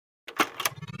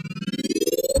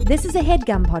This is a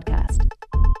HeadGum podcast.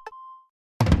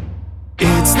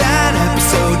 It's that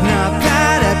episode, not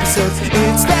that episode.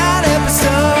 It's that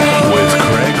episode with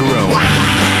Craig Rowan.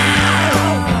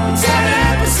 It's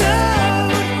that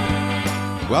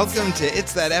episode. Welcome to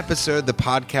It's That Episode, the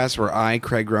podcast where I,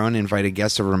 Craig Rowan, invite a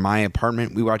guest over to my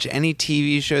apartment. We watch any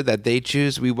TV show that they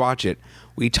choose. We watch it.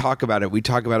 We talk about it. We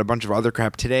talk about a bunch of other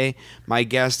crap. Today, my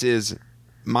guest is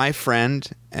my friend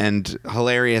and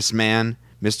hilarious man,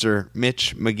 Mr.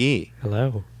 Mitch McGee.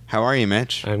 Hello. How are you,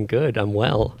 Mitch? I'm good. I'm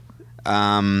well.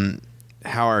 How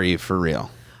are you for real?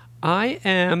 I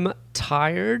am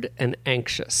tired and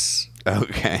anxious.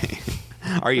 Okay.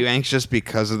 Are you anxious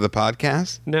because of the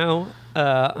podcast? No,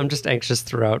 I'm just anxious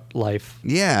throughout life.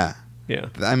 Yeah. Yeah.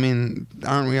 I mean,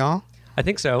 aren't we all? I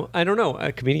think so. I don't know.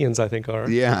 Comedians, I think, are.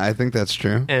 Yeah, I think that's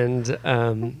true. And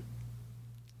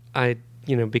I,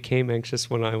 became anxious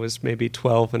when I was maybe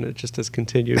 12, and it just has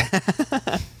continued.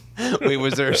 Wait,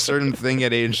 was there a certain thing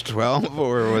at age 12,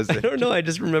 or was I it? don't know. I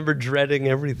just remember dreading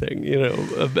everything,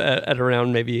 at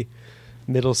around maybe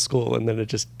middle school, and then it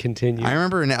just continued. I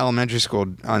remember in elementary school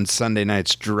on Sunday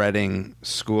nights dreading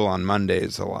school on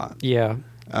Mondays a lot. Yeah.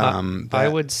 I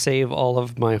would save all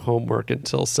of my homework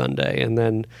until Sunday, and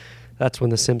then that's when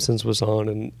The Simpsons was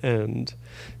on, and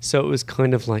so it was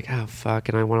kind of like, oh, fuck,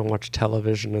 and I want to watch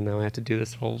television, and now I have to do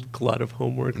this whole glut of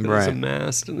homework that is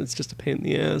amassed, and it's just a pain in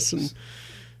the ass. And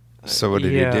So what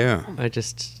did you do? I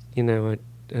just, I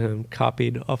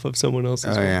copied off of someone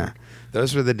else's Oh, work. yeah.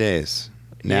 Those were the days.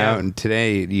 Now, Yeah. and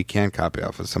today, you can't copy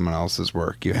off of someone else's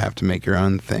work. You have to make your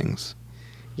own things.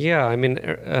 Yeah, I mean...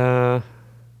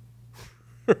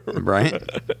 Right?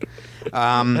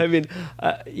 I mean,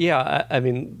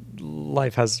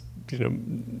 life has,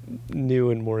 new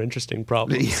and more interesting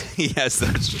problems. Yes,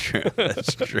 that's true.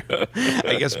 That's true.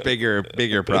 I guess bigger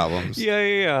problems.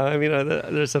 Yeah. I mean,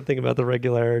 there's something about the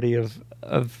regularity of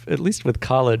at least with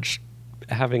college,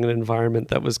 having an environment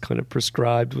that was kind of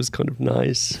prescribed was kind of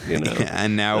nice,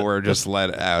 And now we're just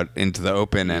let out into the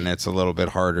open, and it's a little bit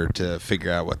harder to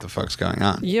figure out what the fuck's going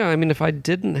on. Yeah, I mean, if I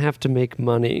didn't have to make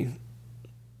money,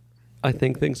 I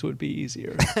think things would be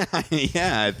easier.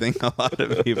 Yeah, I think a lot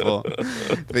of people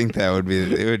think that would be.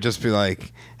 It would just be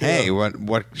like, hey,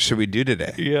 what should we do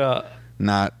today? Yeah.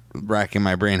 Not racking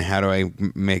my brain. How do I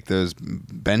make those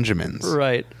Benjamins?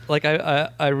 Right. Like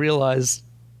I realized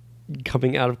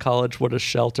coming out of college what a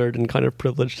sheltered and kind of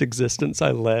privileged existence I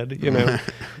led,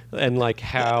 and like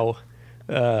how,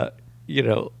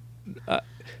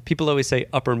 people always say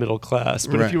upper middle class,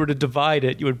 but Right. if you were to divide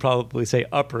it, you would probably say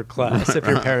upper class if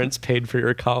your parents paid for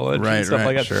your college and stuff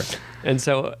like that. Sure. And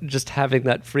so just having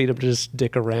that freedom to just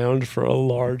dick around for a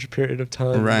large period of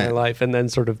time in my life, and then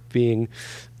sort of being,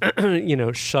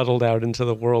 shuttled out into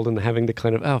the world and having to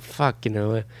kind of, oh, fuck,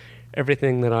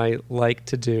 everything that I like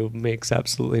to do makes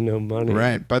absolutely no money.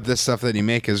 Right, but the stuff that you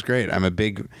make is great.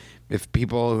 If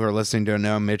people who are listening don't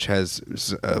know, Mitch has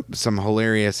some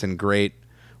hilarious and great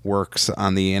works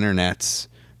on the internets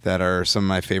that are some of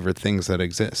my favorite things that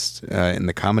exist in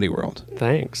the comedy world.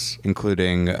 Thanks.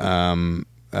 Including your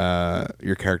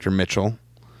character Mitchell,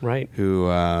 Right.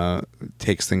 who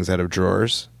takes things out of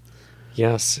drawers.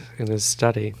 Yes, in his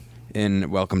study. In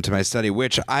Welcome to My Study,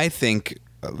 which I think,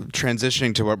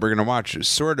 transitioning to what we're going to watch,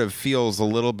 sort of feels a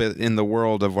little bit in the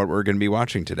world of what we're going to be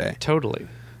watching today. Totally.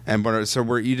 And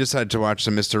you decided to watch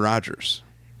some Mr. Rogers.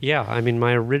 Yeah, I mean,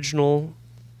 my original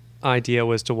idea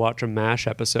was to watch a MASH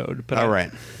episode,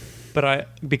 but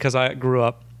because I grew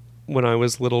up when I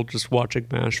was little just watching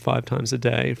MASH 5 times a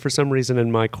day. For some reason,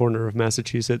 in my corner of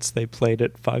Massachusetts, they played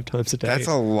it 5 times a day. That's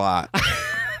a lot.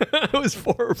 It was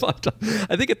 4 or 5 times.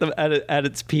 I think at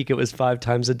its peak, it was 5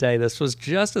 times a day. This was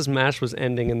just as MASH was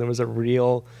ending, and there was a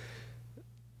real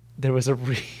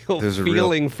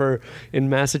feeling for in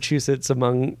Massachusetts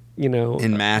among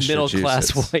middle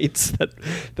class whites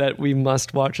that we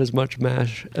must watch as much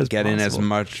MASH as get possible. in as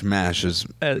much MASH as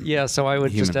so I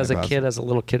would just as a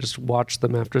little kid just watch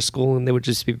them after school, and they would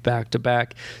just be back to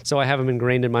back, so I have them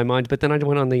ingrained in my mind. But then I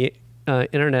went on the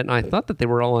internet, and I thought that they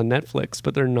were all on Netflix,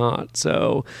 but they're not.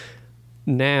 So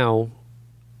now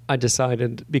I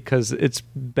decided, because it's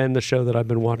been the show that I've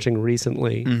been watching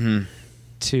recently,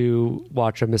 to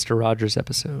watch a Mr. Rogers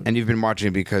episode. And you've been watching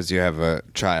it because you have a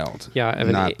child. Yeah, I have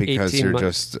not because you're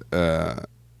just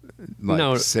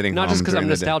no, sitting not home just because I'm during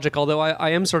the day. nostalgic, although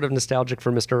I am sort of nostalgic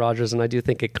for Mr. Rogers, and I do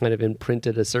think it kind of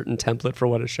imprinted a certain template for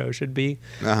what a show should be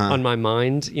on my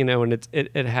mind, and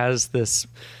it has this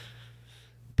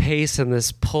pace and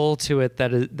this pull to it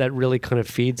that really kind of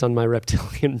feeds on my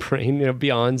reptilian brain,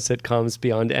 beyond sitcoms,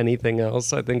 beyond anything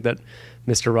else. I think that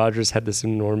Mr. Rogers had this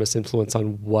enormous influence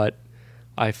on what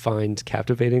I find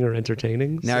captivating or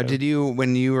entertaining. Now, did you,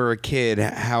 when you were a kid,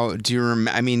 how do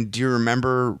you? Do you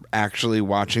remember actually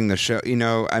watching the show? You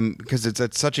know, because it's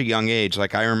at such a young age.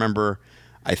 Like I remember,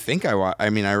 I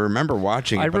remember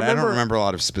watching it, but I don't remember a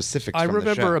lot of specifics. I from the show.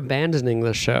 remember abandoning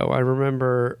the show. I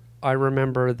remember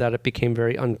that it became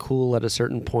very uncool at a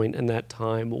certain point, and that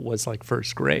time was like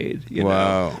first grade, you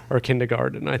know, or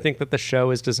kindergarten. I think that the show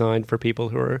is designed for people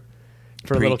who are.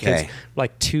 For Pre-K. little kids,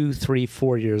 like 2, 3,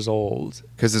 4 years old.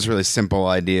 Because it's really simple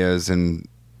ideas and...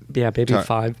 Yeah, maybe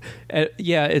 5.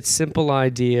 It's simple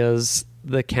ideas.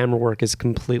 The camera work is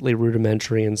completely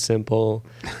rudimentary and simple.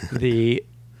 The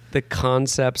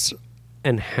concepts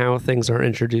and how things are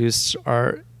introduced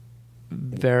are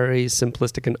very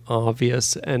simplistic and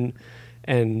obvious, and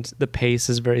the pace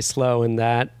is very slow. And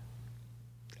that,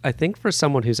 I think for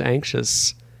someone who's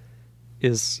anxious,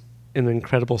 is... an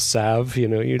incredible salve, you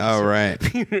know. Right.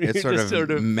 It's sort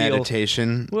of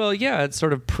meditation. It's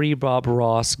sort of pre-Bob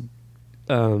Ross,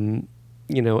 ASMR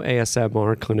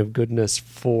kind of goodness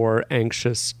for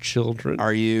anxious children.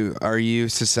 Are you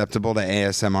susceptible to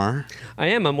ASMR? I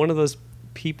am. I'm one of those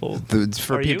people.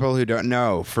 For people who don't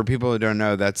know,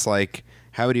 that's like,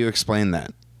 how would you explain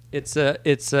that? It's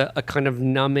a kind of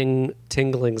numbing,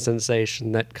 tingling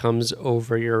sensation that comes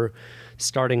over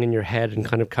starting in your head and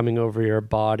kind of coming over your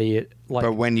body.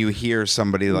 But when you hear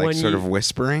somebody sort of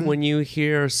whispering? When you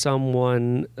hear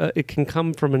someone, it can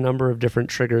come from a number of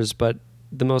different triggers, but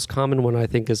the most common one I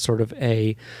think is sort of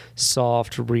a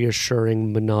soft,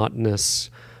 reassuring,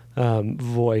 monotonous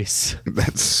voice.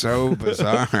 That's so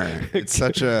bizarre. It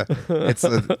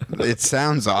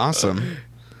sounds awesome.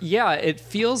 Yeah, it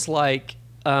feels like,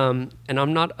 and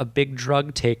I'm not a big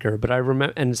drug taker, but I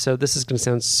remember, and so this is going to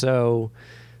sound so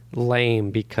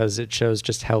lame because it shows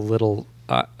just how little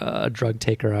a drug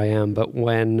taker I am, but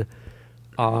when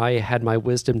I had my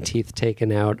wisdom teeth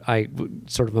taken out, I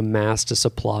sort of amassed a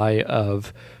supply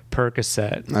of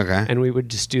Percocet. Okay. And we would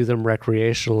just do them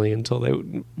recreationally until they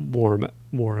wore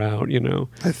out, you know.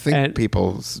 I think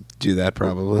people do that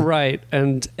probably. Right.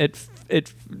 And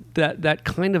that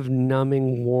kind of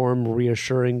numbing, warm,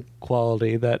 reassuring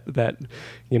quality that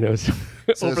you know, so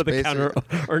over the counter,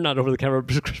 or not over the counter,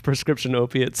 prescription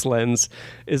opiates lens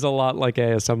is a lot like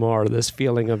ASMR. This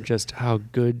feeling of just how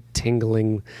good,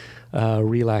 tingling,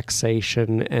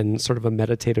 relaxation and sort of a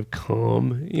meditative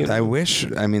calm. You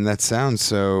know? That sounds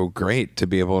so great to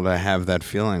be able to have that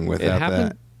feeling without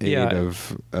that aid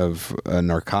of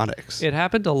narcotics. It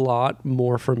happened a lot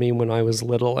more for me when I was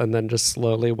little, and then just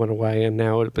slowly went away, and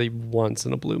now it'd be once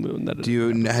in a blue moon.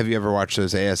 Have you ever watched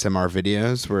those ASMR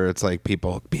videos where it's like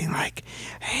people being like,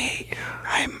 "Hey,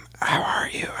 how are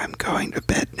you? I'm going to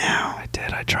bed now." I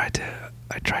did. I tried to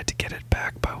get it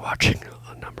back by watching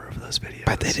a number of those videos,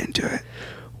 but they didn't do it.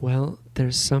 Well,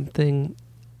 there's something.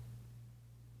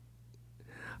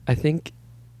 I think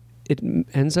it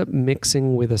ends up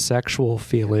mixing with a sexual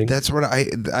feeling. That's what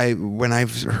when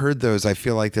I've heard those, I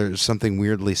feel like there's something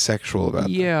weirdly sexual about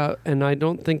them. Yeah, and I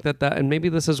don't think that, and maybe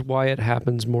this is why it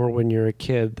happens more when you're a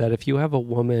kid, that if you have a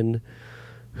woman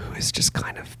who is just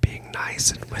kind of being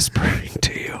nice and whispering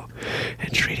to you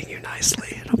and treating you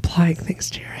nicely and applying things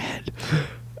to your head,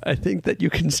 I think that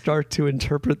you can start to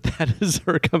interpret that as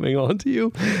her coming on to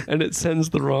you, and it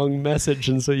sends the wrong message,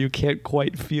 and so you can't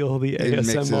quite feel the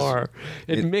ASMR.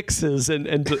 It mixes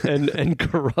and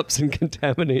corrupts and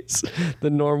contaminates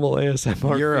the normal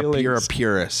ASMR feelings. You're a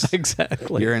purist.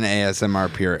 Exactly. You're an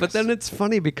ASMR purist. But then it's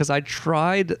funny because I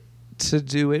tried to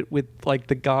do it with like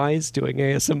the guys doing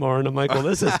ASMR, and I'm like, well,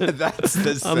 this isn't. This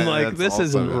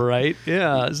isn't right.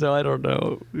 Yeah, so I don't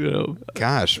know. You know.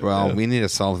 Gosh, well, we need to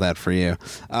solve that for you.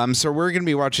 So we're going to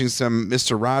be watching some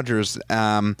Mr. Rogers.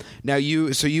 Now,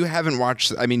 you haven't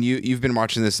watched. I mean, you've been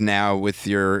watching this now with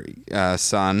your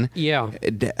son. Yeah.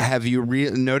 Have you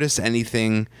noticed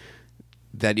anything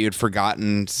that you had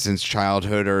forgotten since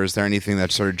childhood, or is there anything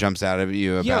that sort of jumps out at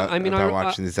you about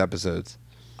watching these episodes?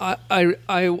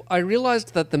 I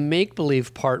realized that the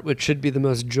make-believe part, which should be the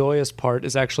most joyous part,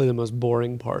 is actually the most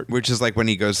boring part. Which is like when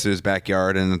he goes to his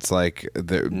backyard and it's like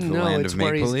the land of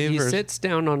make-believe? He sits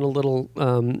down on a little,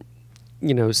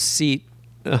 seat,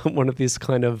 one of these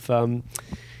kind of,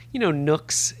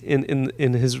 nooks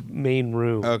in his main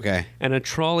room. Okay. And a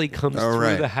trolley comes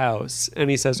through the house, and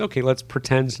he says, okay, let's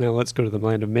pretend now, let's go to the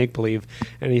land of make-believe.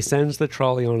 And he sends the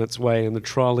trolley on its way, and the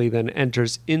trolley then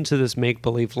enters into this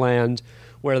make-believe land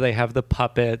where they have the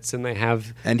puppets, and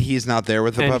he's not there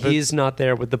with the puppets? And he's not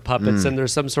there with the puppets, and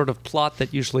there's some sort of plot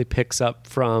that usually picks up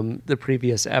from the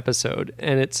previous episode.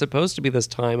 And it's supposed to be this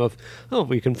time of,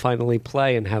 we can finally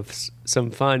play and have some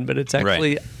fun, but it's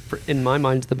actually, in my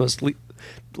mind, the most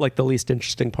the least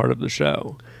interesting part of the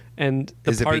show. And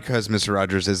is it because Mr.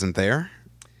 Rogers isn't there?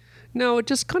 No, it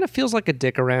just kind of feels like a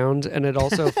dick around, and it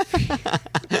also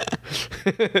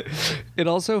it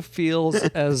also feels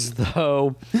as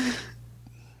though,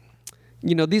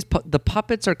 you know, the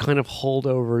puppets are kind of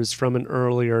holdovers from an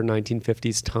earlier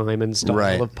 1950s time and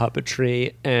style of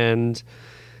puppetry, and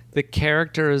the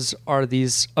characters are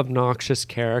these obnoxious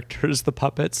characters, the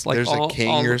puppets. Like there's a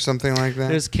king or something like that?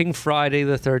 There's King Friday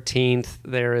the 13th.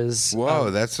 There is...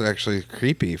 Whoa, that's actually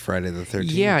creepy, Friday the 13th.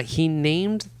 Yeah, he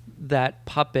named that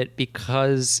puppet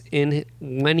because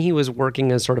when he was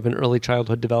working as sort of an early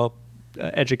childhood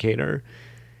educator,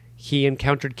 he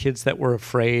encountered kids that were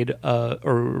afraid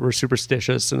or were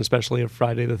superstitious, and especially of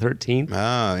Friday the 13th.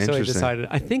 Oh, interesting. So he decided,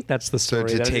 I think that's the story.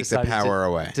 So to take the power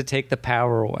away. To take the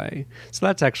power away. So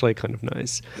that's actually kind of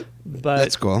nice. But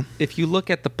that's cool. If you look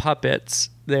at the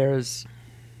puppets, there's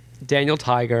Daniel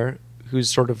Tiger,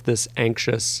 who's sort of this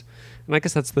anxious, and I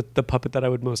guess that's the puppet that I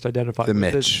would most identify with.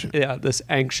 Mitch. This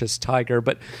anxious tiger,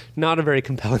 but not a very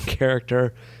compelling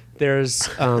character. There's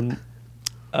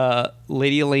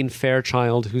Lady Elaine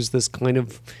Fairchild, who's this kind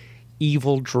of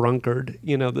evil drunkard,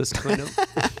 you know, this kind of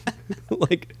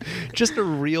like just a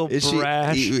real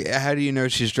brash. How do you know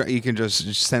she's drunk? You can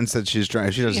just sense that she's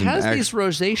drunk. She has these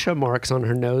rosacea marks on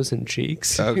her nose and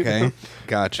cheeks. Okay,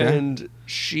 gotcha. And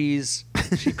she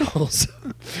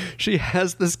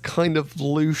has this kind of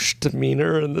louche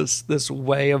demeanor and this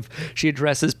way of, she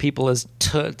addresses people as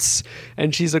toots,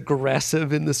 and she's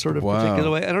aggressive in this sort of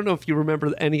particular way. I don't know if you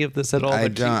remember any of this at all. I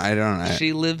don't.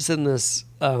 She lives in this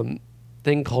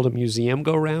thing called a museum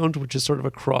go round, which is sort of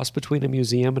a cross between a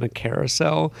museum and a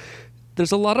carousel.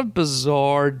 There's a lot of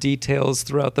bizarre details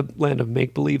throughout the land of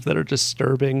make-believe that are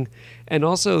disturbing, and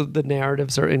also the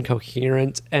narratives are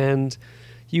incoherent, and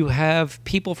you have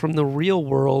people from the real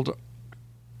world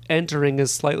entering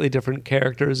as slightly different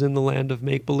characters in the land of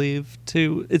make-believe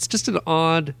too. It's just an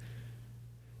odd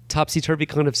topsy-turvy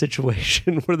kind of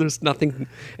situation where there's nothing,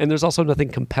 and there's also nothing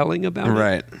compelling about it.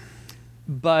 Right.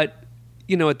 But,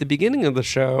 you know, at the beginning of the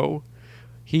show,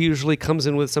 he usually comes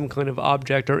in with some kind of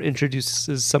object or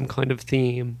introduces some kind of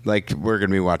theme. Like we're going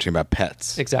to be watching about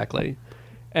pets. Exactly.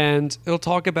 And he'll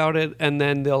talk about it, and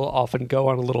then they'll often go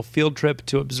on a little field trip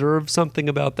to observe something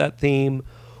about that theme,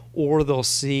 or they'll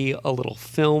see a little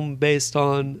film based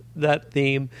on that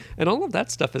theme. And all of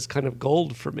that stuff is kind of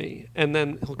gold for me. And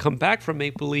then he'll come back from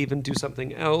Make Believe and do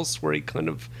something else where he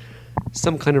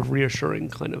some kind of reassuring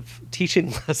kind of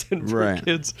teaching lesson for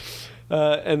kids,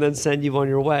 and then send you on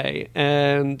your way.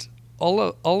 And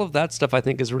all of that stuff, I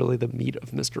think, is really the meat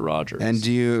of Mr. Rogers. And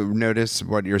do you notice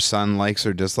what your son likes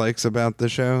or dislikes about the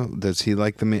show? Does he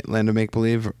like the Land of Make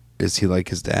Believe? Is he like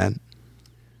his dad?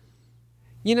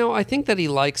 You know, I think that he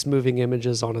likes moving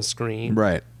images on a screen.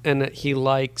 Right. And that he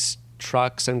likes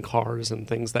trucks and cars and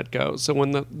things that go. So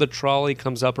when the trolley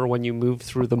comes up, or when you move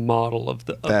through the model of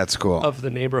that's cool. of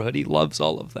the neighborhood, he loves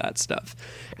all of that stuff.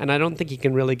 And I don't think he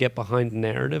can really get behind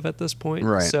narrative at this point.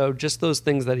 Right. So just those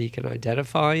things that he can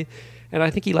identify. And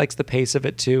I think he likes the pace of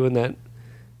it too, and that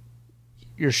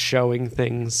you're showing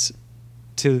things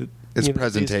to it's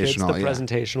presentational. These kids, the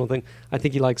presentational thing. I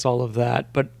think he likes all of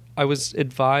that. But I was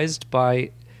advised by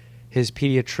his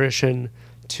pediatrician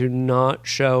to not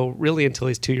show really until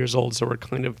he's 2 years old. So we're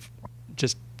kind of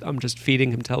I'm just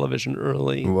feeding him television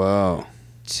early. Whoa.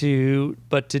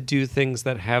 But to do things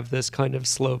that have this kind of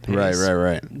slow pace.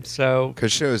 Right. So,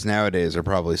 because shows nowadays are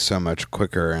probably so much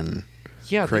quicker and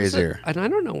crazier. And I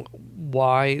don't know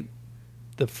why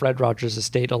the Fred Rogers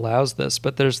estate allows this,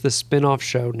 but there's this spin-off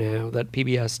show now that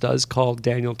PBS does called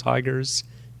Daniel Tiger's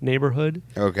Neighborhood.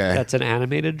 Okay. That's an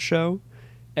animated show.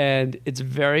 And it's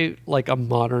very like a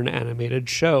modern animated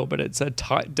show, but it's a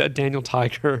Daniel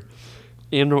Tiger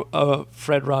in a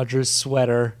Fred Rogers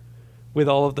sweater with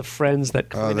all of the friends that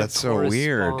kind that's of so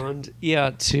correspond, weird.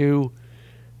 Yeah, to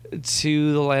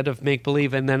the land of make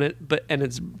believe, and then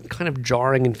it's kind of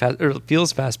jarring and fast, or it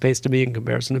feels fast paced to me in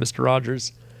comparison to Mr.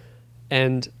 Rogers,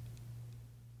 and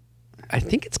I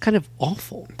think it's kind of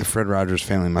awful. The Fred Rogers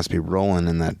family must be rolling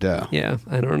in that dough. Yeah,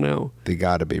 I don't know. They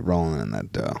got to be rolling in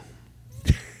that dough.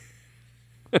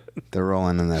 They're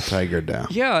rolling in that tiger dough.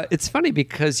 Yeah, it's funny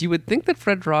because you would think that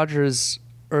Fred Rogers,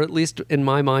 or at least in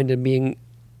my mind,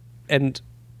 and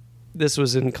this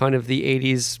was in kind of the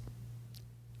 80s,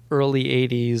 early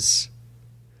 80s,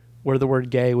 where the word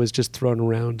gay was just thrown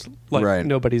around like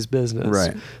nobody's business.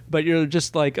 Right. But you're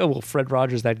just like, oh, well, Fred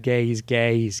Rogers, that gay, he's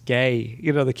gay.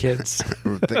 You know, the kids.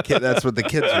 That's what the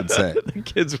kids would say. The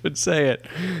kids would say it.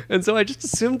 And so I just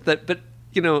assumed that, but,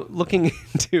 you know, looking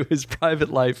into his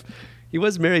private life, he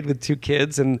was married with 2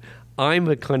 kids, and I'm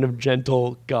a kind of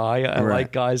gentle guy. I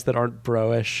like guys that aren't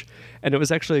bro-ish. And it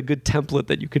was actually a good template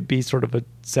that you could be sort of a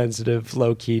sensitive,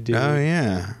 low-key dude. Oh,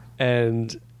 yeah.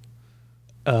 And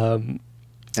be called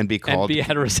and be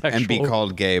heterosexual and be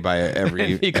called gay by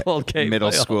every middle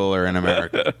schooler in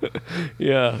America.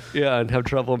 yeah, and have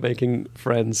trouble making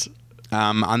friends.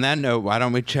 On that note, why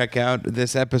don't we check out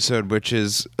this episode, which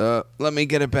is let me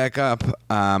get it back up.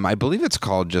 I believe it's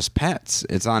called just Pets.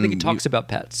 It's on. I think it talks about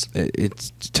pets.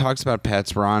 It talks about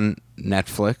pets. We're on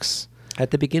Netflix.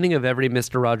 At the beginning of every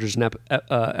Mr. Rogers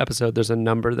episode, there's a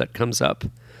number that comes up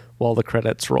while the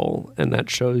credits roll, and that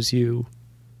shows you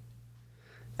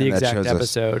the exact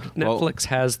episode. Netflix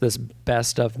has this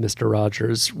best of Mr.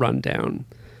 Rogers rundown,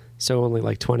 so only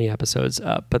like 20 episodes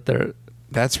up, but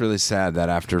that's really sad that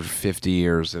after 50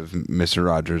 years of Mr.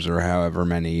 Rogers, or however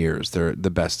many years, the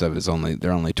best of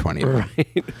they're only 20.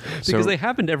 Right. Because they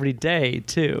happened every day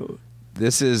too.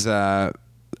 This is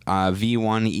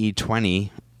V1E20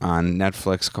 on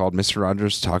Netflix called Mr.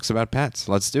 Rogers Talks About Pets.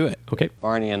 Let's do it. Okay.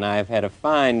 Barney and I have had a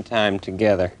fine time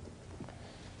together.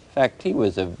 In fact, he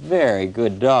was a very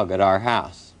good dog at our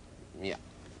house. Yeah.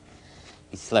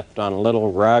 He slept on a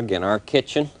little rug in our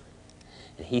kitchen,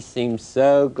 and he seemed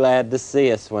so glad to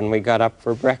see us when we got up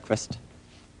for breakfast.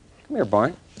 Come here,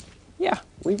 Barney. Yeah,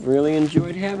 we've really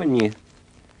enjoyed having you.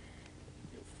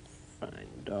 Fine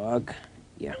dog.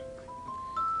 Yeah.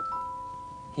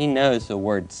 He knows the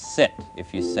word sit.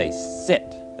 If you say sit,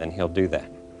 then he'll do that.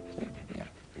 Yeah.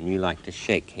 And you like to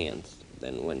shake hands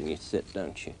then when you sit,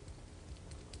 don't you?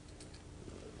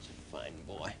 He's a fine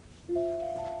boy.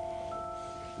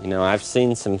 You know, I've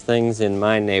seen some things in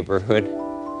my neighborhood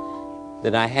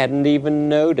that I hadn't even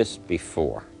noticed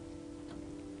before,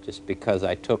 just because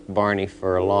I took Barney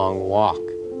for a long walk.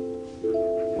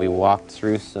 We walked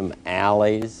through some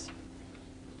alleys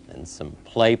and some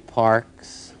play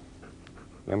parks.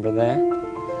 Remember that?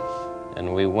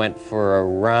 And we went for a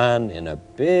run in a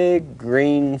big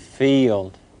green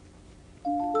field.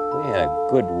 We had a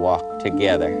good walk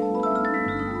together.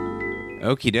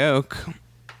 Okie doke.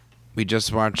 We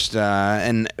just watched,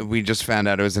 and we just found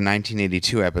out it was a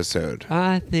 1982 episode.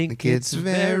 I think it's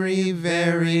very,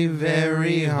 very,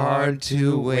 very hard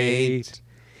to wait,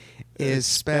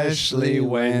 especially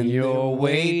when you're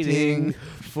waiting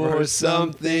for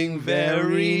something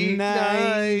very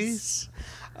nice.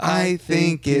 I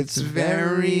think it's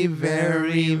very,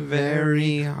 very,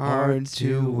 very hard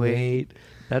to wait.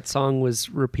 That song was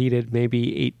repeated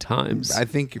maybe 8 times. I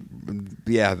think,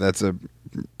 yeah, that's a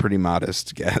pretty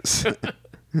modest guess.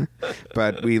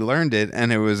 But we learned it,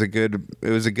 and it was a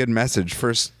good message.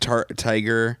 First,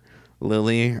 Tiger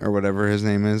Lily, or whatever his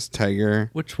name is,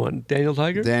 Tiger. Which one? Daniel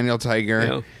Tiger? Daniel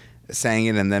Tiger sang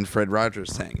it, and then Fred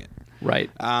Rogers sang it. Right.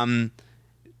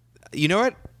 You know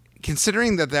what?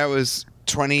 Considering that was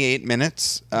 28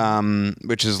 minutes,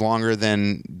 which is longer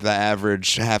than the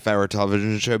average half-hour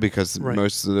television show, because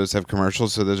most of those have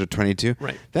commercials, so those are 22.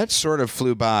 Right. That sort of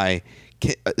flew by,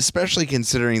 especially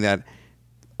considering that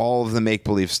all of the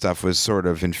make-believe stuff was sort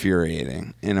of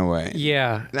infuriating in a way.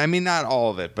 Yeah. I mean, not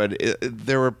all of it, but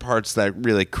there were parts that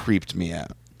really creeped me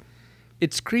out.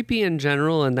 It's creepy in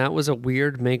general, and that was a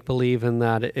weird make-believe in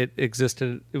that it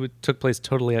existed. It took place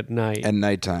totally at night. At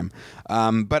nighttime.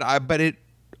 But it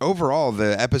overall,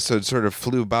 the episode sort of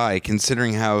flew by,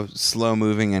 considering how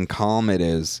slow-moving and calm it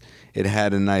is. It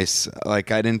had a nice, I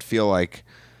didn't feel like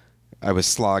I was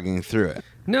slogging through it.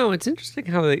 No, it's interesting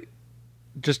how they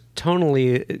just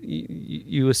tonally,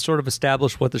 you sort of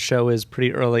establish what the show is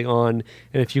pretty early on,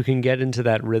 and if you can get into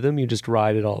that rhythm, you just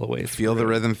ride it all the way through. Feel the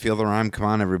rhythm, feel the rhyme. Come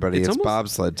on, everybody. It's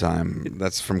bobsled time.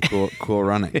 That's from Cool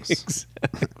Runnings.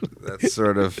 Exactly. That's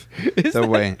sort of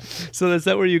way. So is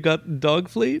that where you got Dog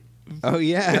Fleet? Oh,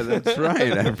 yeah, that's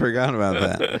right. I forgot about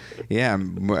that. Yeah,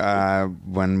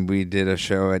 when we did a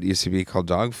show at UCB called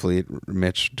Dog Fleet,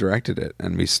 Mitch directed it,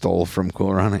 and we stole from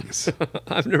Cool Runnings.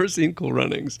 I've never seen Cool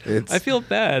Runnings. I feel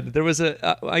bad. There was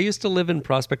I used to live in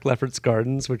Prospect Lefferts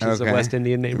Gardens, which is a West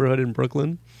Indian neighborhood in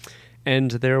Brooklyn,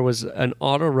 and there was an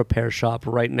auto repair shop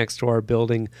right next to our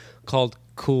building called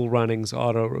Cool Runnings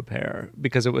Auto Repair,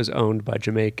 because it was owned by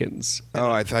Jamaicans.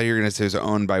 Oh, I thought you were going to say it was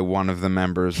owned by one of the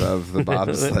members of the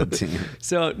bobsled team.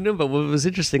 So, no, but what was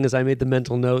interesting is I made the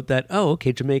mental note that,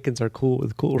 Jamaicans are cool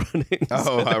with Cool Runnings.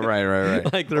 Oh, right.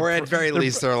 Or at very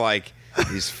least, they're like,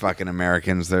 these fucking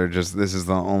Americans, this is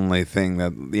the only thing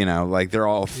that, they're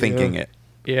all thinking it.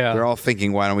 Yeah. They're all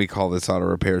thinking, why don't we call this auto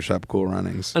repair shop Cool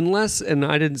Runnings? Unless, and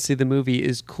I didn't see the movie,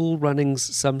 is Cool Runnings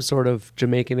some sort of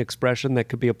Jamaican expression that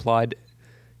could be applied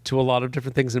to a lot of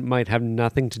different things that might have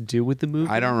nothing to do with the movie?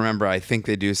 I don't remember. I think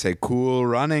they do say Cool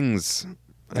Runnings.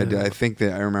 I think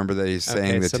that I remember that he's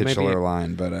saying the titular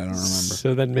line, but I don't remember.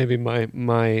 So then maybe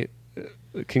my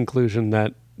conclusion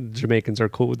that Jamaicans are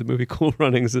cool with the movie Cool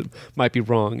Runnings might be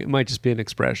wrong. It might just be an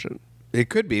expression. It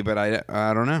could be, but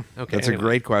I don't know. Okay, That's a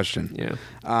great question. Yeah.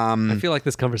 I feel like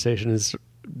this conversation is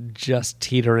just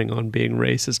teetering on being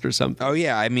racist or something. Oh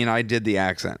yeah, I mean, I did the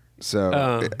accent, so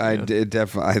I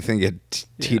think it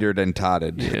teetered and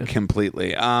totted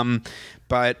completely.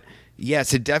 But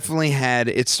yes, it definitely had.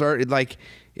 It started like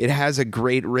it has a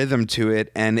great rhythm to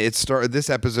it, and this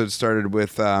episode started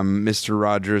with Mr.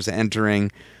 Rogers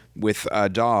entering with a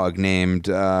dog named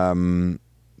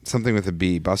something with a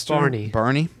B. Buster?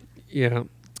 Barney. Yeah.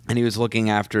 And he was looking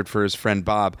after it for his friend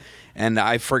Bob. And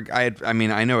I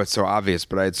know it's so obvious,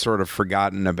 but I had sort of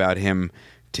forgotten about him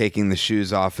taking the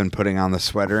shoes off and putting on the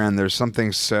sweater. And there's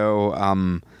something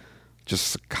so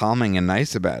just calming and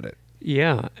nice about it.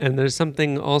 Yeah. And there's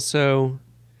something also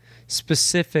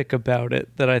specific about it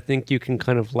that I think you can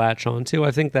kind of latch onto.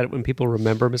 I think that when people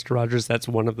remember Mr. Rogers, that's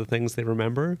one of the things they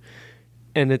remember.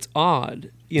 And it's odd,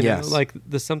 you know, like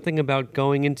there's something about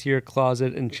going into your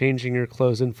closet and changing your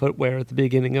clothes and footwear at the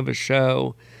beginning of a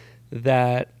show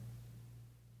that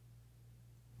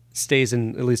stays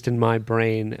in, at least in my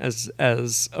brain, as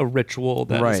a ritual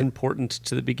that is important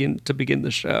to begin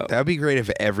the show. That would be great if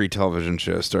every television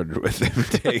show started with them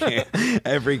taking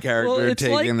every character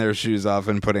taking their shoes off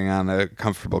and putting on a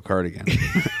comfortable cardigan.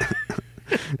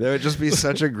 That would just be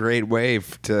such a great way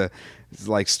to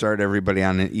like start everybody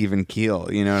on an even keel,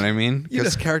 you know what I mean?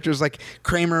 Because characters like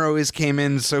Kramer always came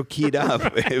in so keyed up.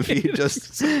 If he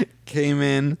just came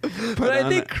in, but I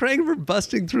think Kramer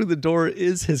busting through the door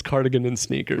is his cardigan and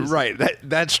sneakers. Right,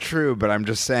 that's true. But I'm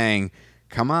just saying,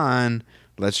 come on.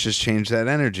 Let's just change that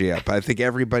energy up. I think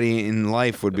everybody in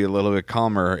life would be a little bit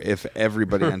calmer if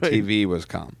everybody on TV was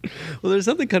calm. Well, there's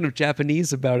something kind of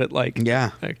Japanese about it. Like,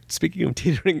 speaking of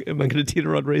teetering, am I going to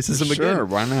teeter on racism again? Sure,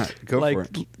 why not? Go for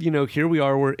it. You know, here we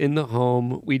are. We're in the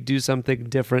home. We do something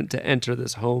different to enter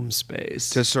this home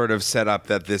space. To sort of set up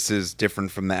that this is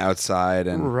different from the outside.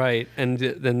 Right. And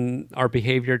then our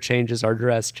behavior changes. Our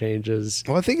dress changes.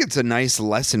 Well, I think it's a nice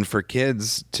lesson for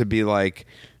kids to be like,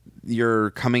 you're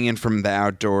coming in from the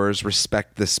outdoors,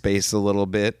 respect the space a little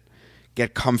bit,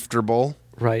 get comfortable.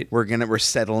 Right. We're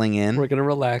settling in. We're going to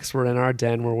relax. We're in our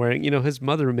den. We're wearing, his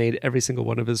mother made every single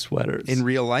one of his sweaters. In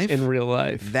real life? In real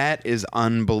life. That is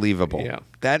unbelievable. Yeah.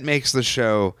 That makes the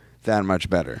show that much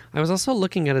better. I was also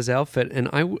looking at his outfit, and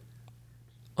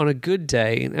on a good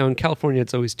day, now in California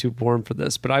it's always too warm for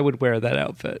this, but I would wear that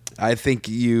outfit. I think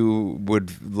you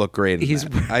would look great in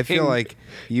that. I feel like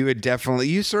you would definitely,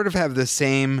 you sort of have the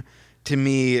same, to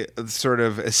me, sort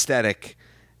of aesthetic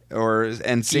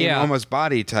and same almost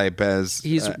body type as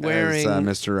he's wearing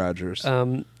Mr. Rogers.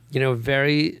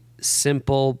 Very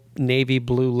simple navy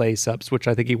blue lace-ups, which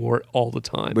I think he wore all the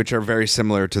time. Which are very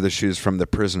similar to the shoes from The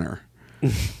Prisoner.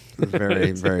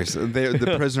 Very, very.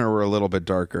 The Prisoner were a little bit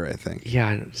darker, I think. Yeah,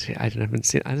 I haven't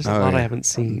seen. There's a lot I haven't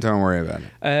seen. Don't worry about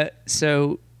it.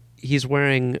 So he's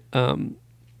wearing,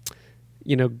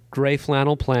 gray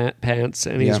flannel pants,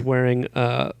 and he's wearing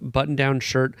a button-down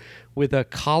shirt with a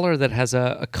collar that has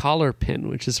a collar pin,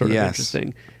 which is sort of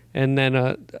interesting, and then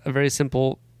a very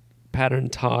simple pattern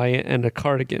tie and a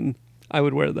cardigan. I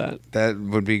would wear that. That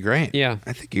would be great. Yeah,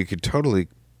 I think you could totally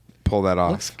pull that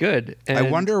off. Looks good. And I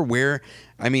wonder where.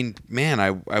 I mean, man,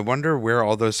 I wonder where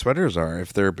all those sweaters are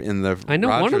if they're in the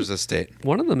Rogers estate.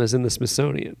 One of them is in the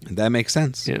Smithsonian. That makes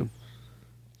sense. Yeah.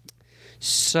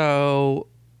 So,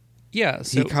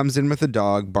 he comes in with a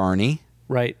dog, Barney.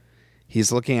 Right.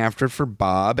 He's looking after it for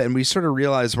Bob, and we sort of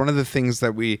realized one of the things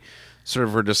that we sort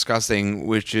of were discussing,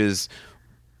 which is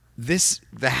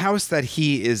the house that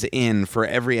he is in for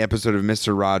every episode of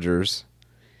Mr. Rogers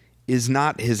is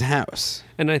not his house.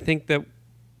 And I think that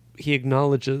he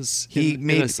acknowledges in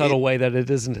a subtle way that it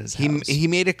isn't his house. He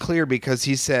made it clear because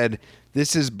he said,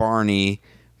 this is Barney,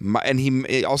 and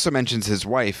he also mentions his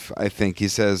wife, I think. He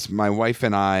says, my wife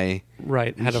and I...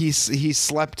 Right. He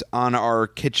slept on our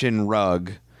kitchen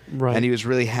rug, and he was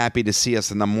really happy to see us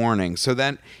in the morning. So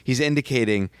then he's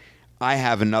indicating, I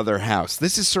have another house.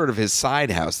 This is sort of his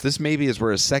side house. This maybe is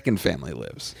where his second family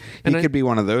lives. He could be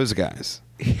one of those guys.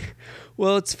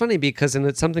 Well, it's funny because, and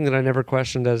it's something that I never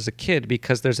questioned as a kid,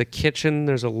 because there's a kitchen,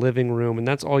 there's a living room, and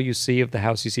that's all you see of the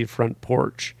house. You see front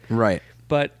porch. Right.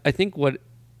 But I think what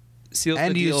seals the deal...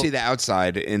 And you see the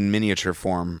outside in miniature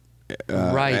form at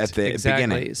the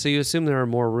beginning. So you assume there are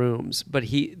more rooms. But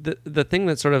the thing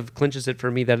that sort of clinches it for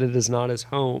me that it is not his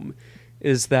home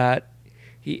is that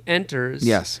He enters.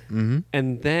 Yes. Mm-hmm.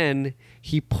 And then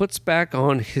he puts back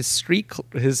on his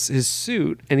his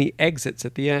suit and he exits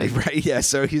at the end. Right, yeah.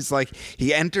 So he's like,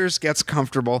 he enters, gets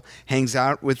comfortable, hangs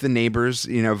out with the neighbors,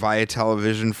 via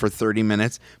television for 30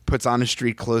 minutes, puts on his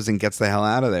street clothes and gets the hell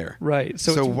out of there. Right.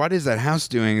 So what is that house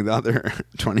doing the other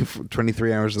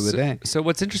 23 hours of the day? So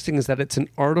what's interesting is that it's an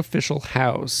artificial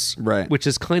house, right, which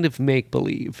is kind of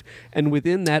make-believe. And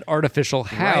within that artificial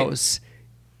house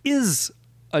is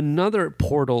another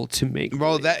portal to make.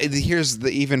 Well, here's the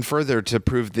even further to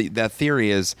prove that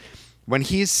theory is when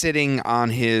he's sitting on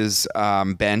his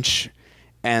bench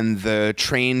and the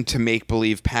train to make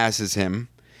believe passes him,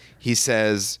 he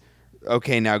says,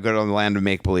 "Okay, now go to the land of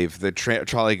make believe." The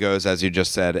trolley goes, as you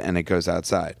just said, and it goes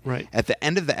outside. Right. At the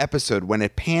end of the episode, when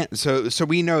it so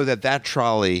we know that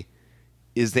trolley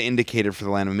is the indicator for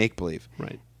the land of make believe.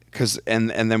 Right. And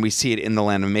then we see it in the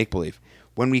land of make believe.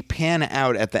 When we pan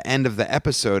out at the end of the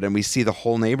episode and we see the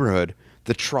whole neighborhood,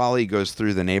 the trolley goes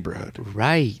through the neighborhood.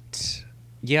 Right.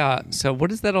 Yeah. So what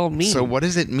does that all mean? So what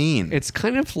does it mean? It's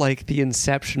kind of like the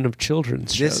inception of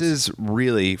children's shows. This is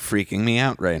really freaking me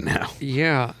out right now.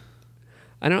 Yeah.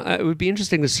 It would be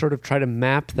interesting to sort of try to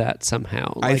map that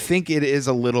somehow. I think it is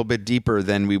a little bit deeper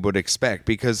than we would expect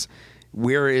because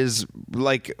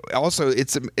also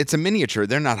it's a miniature.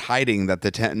 They're not hiding that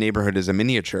the neighborhood is a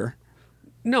miniature.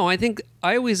 No, I think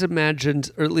I always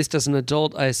imagined, or at least as an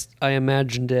adult, I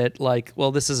imagined it like,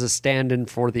 well, this is a stand-in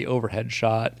for the overhead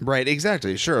shot. Right,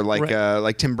 exactly. Sure,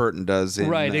 like Tim Burton does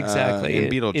in exactly. in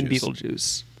Beetlejuice. In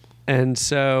Beetlejuice. And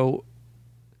so,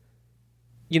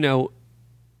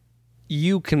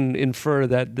 you can infer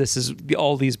that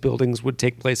all these buildings would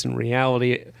take place in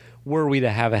reality were we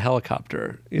to have a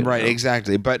helicopter. Right,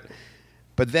 exactly. But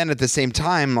then at the same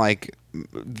time,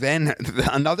 then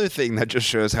another thing that just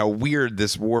shows how weird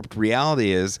this warped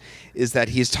reality is that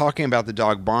he's talking about the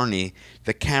dog Barney.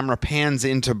 The camera pans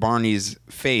into Barney's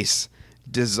face,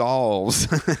 dissolves.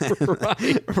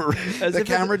 Right. The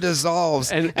camera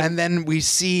dissolves, and then we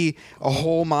see a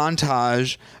whole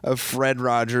montage of Fred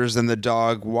Rogers and the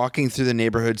dog walking through the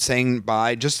neighborhood saying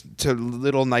bye just to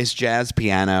little nice jazz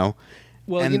piano.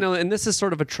 Well, and this is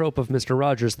sort of a trope of Mr.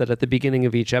 Rogers that at the beginning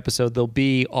of each episode, there'll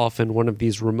be often one of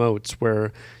these remotes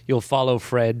where you'll follow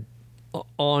Fred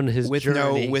on his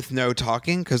journey. With no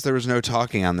talking? Because there was no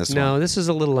talking on this one. No, this is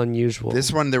a little unusual.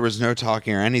 This one, there was no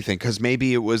talking or anything because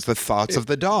maybe it was the thoughts of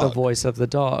the dog. The voice of the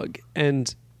dog.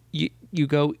 And you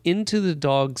go into the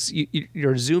dog's...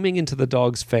 You're zooming into the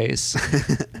dog's face.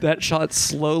 That shot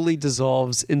slowly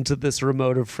dissolves into this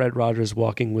remote of Fred Rogers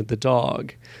walking with the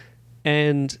dog.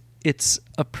 And... it's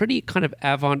a pretty kind of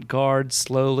avant-garde,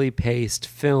 slowly paced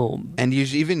film. And you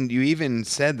even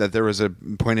said that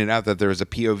pointed out that there was a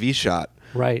POV shot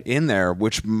in there,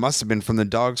 which must have been from the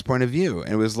dog's point of view.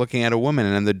 And it was looking at a woman,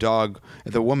 and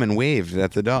the woman waved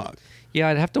at the dog. Yeah,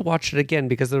 I'd have to watch it again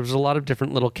because there was a lot of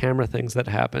different little camera things that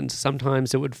happened.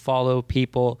 Sometimes it would follow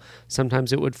people.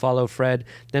 Sometimes it would follow Fred.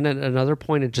 Then at another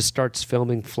point, it just starts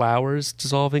filming flowers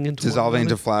dissolving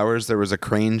into flowers. There was a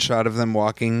crane shot of them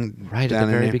walking right down at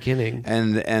the very beginning,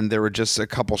 and there were just a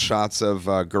couple shots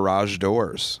of garage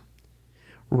doors.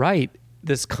 Right.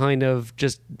 This kind of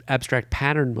just abstract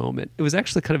pattern moment. It was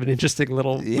actually kind of an interesting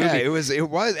little movie. Yeah, it was.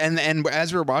 And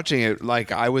as we were watching it,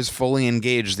 I was fully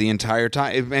engaged the entire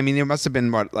time. It must have been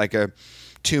like a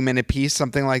 2-minute piece,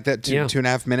 something like that,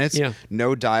 2.5 minutes. Yeah.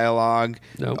 No dialogue,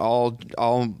 nope. all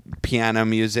piano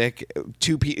music,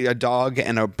 a dog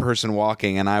and a person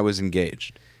walking, and I was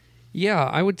engaged. Yeah,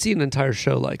 I would see an entire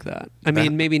show like that.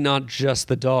 Maybe not just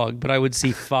the dog, but I would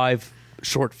see 5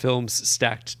 short films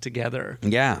stacked together.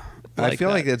 Yeah. I feel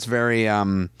like it's very,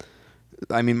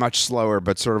 much slower,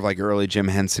 but sort of like early Jim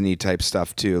Henson-y type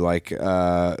stuff too.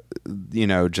 Short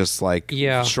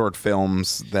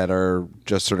films that are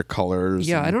just sort of colors.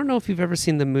 Yeah, I don't know if you've ever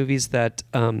seen the movies that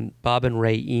Bob and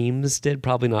Ray Eames did.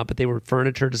 Probably not, but they were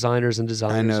furniture designers and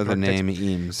designers. I know the name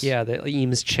Eames. Yeah, the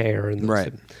Eames chair. And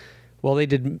right. Well, they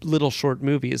did little short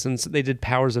movies, and so they did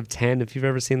Powers of 10. If you've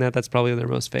ever seen that, that's probably their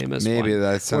most famous one. Maybe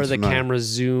that sounds where the camera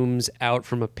zooms out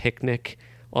from a picnic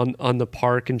on the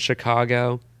park in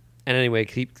Chicago. And anyway,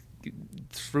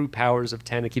 through Powers of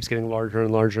 10, it keeps getting larger and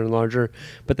larger and larger.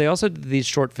 But they also did these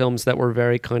short films that were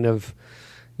very kind of,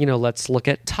 let's look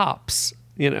at tops,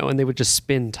 and they would just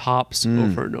spin tops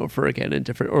over and over again in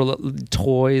different, or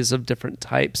toys of different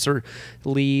types, or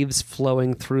leaves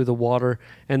flowing through the water.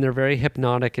 And they're very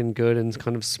hypnotic and good and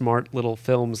kind of smart little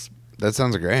films. That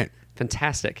sounds great.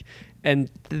 Fantastic.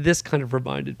 And this kind of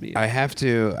reminded me. I have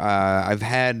to. I've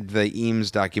had the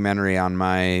Eames documentary on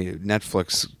my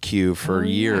Netflix queue for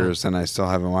years, and I still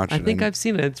haven't watched it. I think I've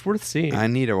seen it. It's worth seeing. I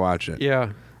need to watch it.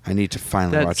 Yeah. I need to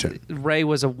finally watch it. Ray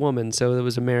was a woman, so there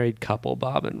was a married couple,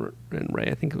 Bob and Ray.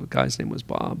 I think the guy's name was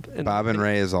Bob. And Bob and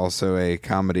Ray is also a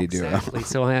comedy exactly. duo.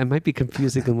 So I might be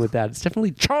confusing them with that. It's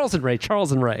definitely Charles and Ray.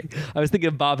 Charles and Ray. I was thinking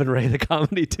of Bob and Ray, the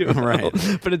comedy duo. Right.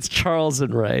 But it's Charles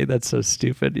and Ray. That's so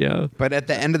stupid, yeah. But at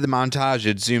the end of the montage,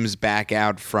 it zooms back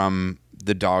out from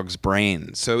the dog's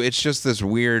brain. So it's just this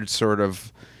weird sort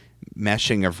of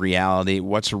meshing of reality.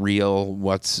 What's real?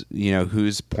 What's,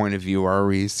 whose point of view are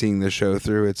we seeing the show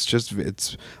through?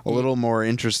 It's a little more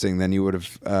interesting than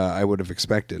I would have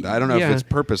expected. I don't know if it's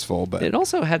purposeful, but it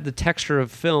also had the texture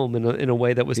of film in a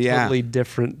way that was totally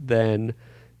different than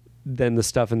the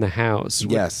stuff in the house.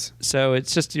 Yes. So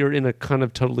it's just you're in a kind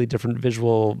of totally different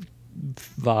visual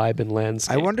vibe and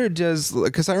landscape. I wonder,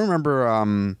 because I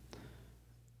remember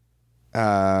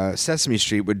Sesame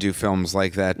Street would do films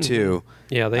like that too.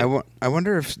 Yeah, I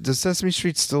wonder does Sesame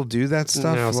Street still do that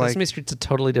stuff? No, Sesame Street's a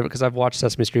totally different, because I've watched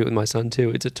Sesame Street with my son too.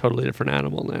 It's a totally different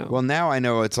animal now. Well, now I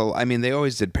know they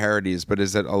always did parodies, but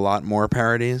is it a lot more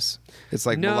parodies? It's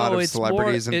like a lot of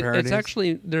celebrities and parodies? It's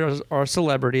actually, there are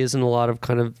celebrities and a lot of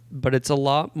but it's a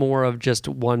lot more of just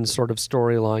one sort of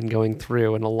storyline going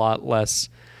through and a lot less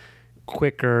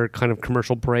quicker kind of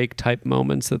commercial break type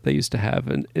moments that they used to have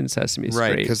in Sesame Street.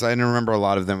 Right, because I remember a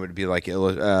lot of them would be like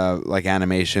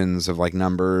animations of like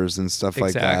numbers and stuff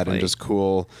like that, and just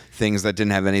cool things that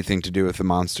didn't have anything to do with the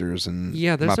monsters and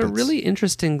there's Muppets. a really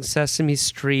interesting Sesame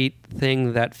Street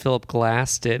thing that Philip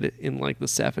Glass did in like the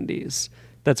 70s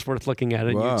that's worth looking at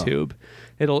on YouTube.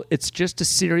 It's just a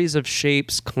series of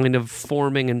shapes kind of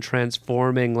forming and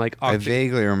transforming like I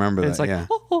vaguely remember that. It's like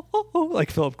like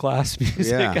Philip Glass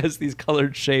music as these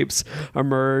colored shapes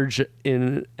emerge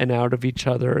in and out of each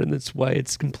other in this way.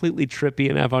 It's completely trippy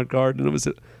and avant-garde, and it was,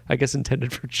 I guess,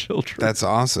 intended for children. That's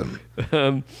awesome.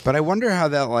 But I wonder how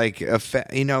that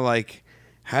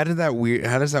how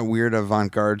does that weird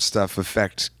avant-garde stuff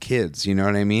affect kids? You know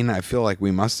what I mean? I feel like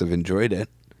we must have enjoyed it.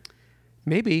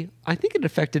 Maybe. I think it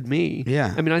affected me.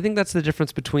 Yeah. I mean, I think that's the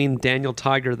difference between Daniel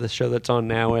Tiger, the show that's on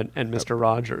now, and Mr.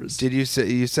 Rogers. Did you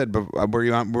said, but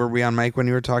were we on mic when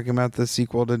you were talking about the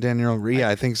sequel to Daniel? Yeah,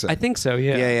 I think so. I think so,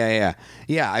 yeah.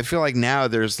 Yeah, I feel like now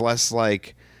there's less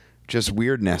like just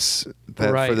weirdness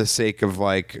for the sake of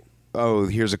like, oh,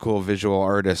 here's a cool visual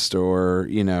artist, or,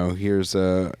 here's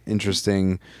a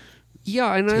interesting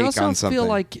and I also feel something.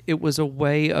 like it was a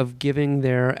way of giving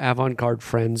their avant-garde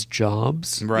friends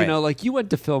jobs. Right. Like you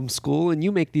went to film school and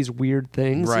you make these weird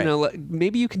things. Right. Like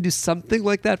maybe you can do something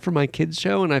like that for my kids'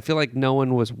 show. And I feel like no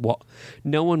one was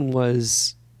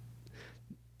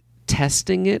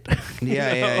testing it.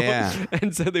 Yeah.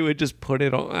 And so they would just put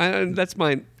it on. That's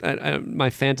my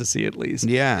fantasy, at least.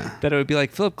 Yeah. That it would be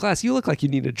like, Philip Glass, you look like you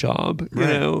need a job.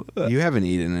 Right. You haven't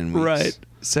eaten in weeks. Right.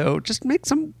 So just make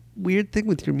some weird thing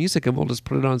with your music and we'll just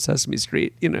put it on Sesame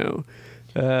Street, I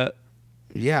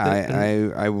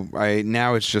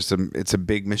now it's just it's a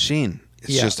big machine.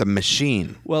 It's just a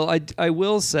machine. Well, I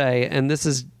will say, and this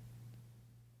is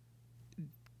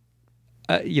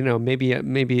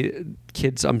maybe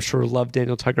kids I'm sure love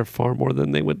Daniel Tiger far more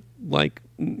than they would like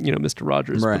Mr.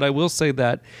 Rogers, right. But I will say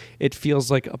that it feels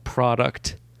like a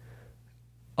product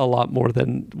a lot more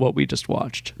than what we just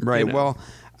watched. Right. Well,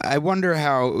 I wonder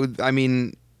how,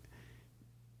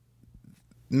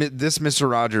 this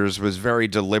Mr. Rogers was very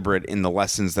deliberate in the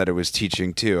lessons that it was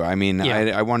teaching too. I mean,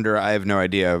 I wonder, I have no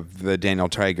idea of the Daniel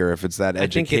Tiger, if it's that educational.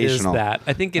 I think it is that.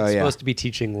 I think it's supposed to be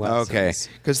teaching lessons. Okay.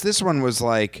 Because this one was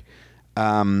like,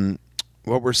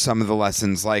 what were some of the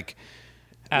lessons? Like,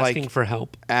 asking for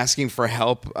help. Asking for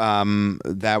help.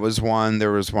 That was one.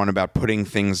 There was one about putting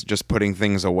things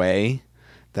away.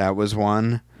 That was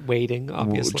one. Waiting,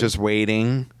 obviously. Just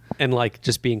waiting. And like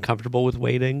just being comfortable with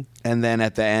waiting. And then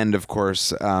at the end, of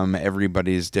course,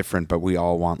 everybody's different, but we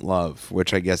all want love,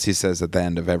 which I guess he says at the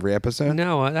end of every episode.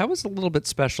 No, that was a little bit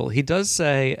special. He does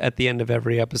say at the end of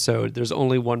every episode, there's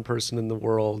only one person in the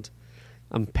world.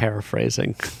 I'm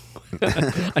paraphrasing.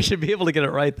 I should be able to get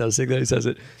it right, though. So he says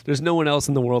it. There's no one else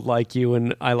in the world like you,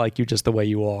 and I like you just the way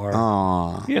you are.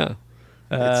 Aww. Yeah.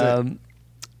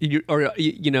 You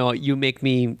make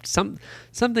me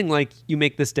something like you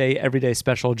make this day every day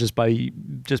special just by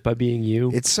being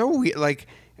you. It's so weird, like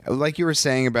you were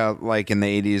saying about like in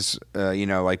the 80s,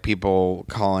 like people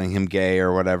calling him gay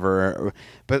or whatever.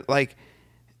 But like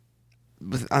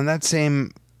with that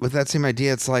same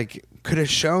idea, it's like, could a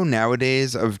show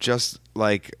nowadays of just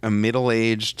like a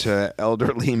middle-aged to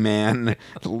elderly man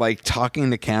like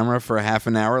talking to camera for half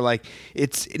an hour, like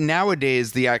it's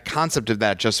nowadays the concept of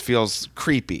that just feels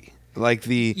creepy. Like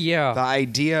the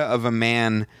idea of a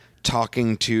man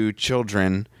talking to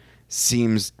children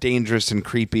seems dangerous and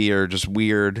creepy or just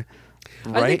weird.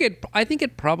 right? I think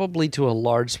it probably to a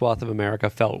large swath of America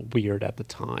felt weird at the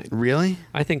time. Really?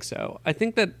 I think so. I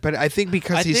think that. But I think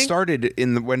because he started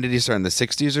when did he start, in the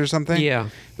 60s or something? Yeah.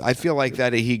 I feel like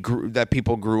that that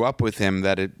people grew up with him,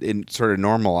 that it sort of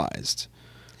normalized.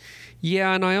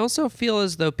 Yeah, and I also feel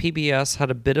as though PBS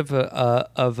had a bit of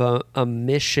a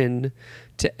mission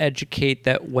to educate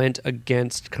that went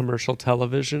against commercial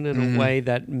television in a way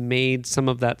that made some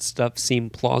of that stuff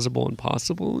seem plausible and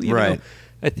possible. You know?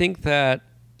 I think that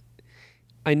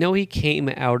I know he came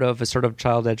out of a sort of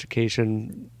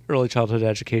early childhood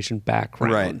education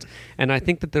background. Right. And I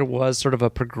think that there was sort of a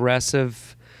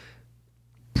progressive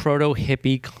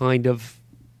proto-hippie kind of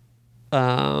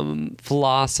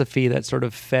philosophy that sort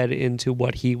of fed into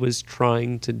what he was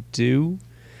trying to do.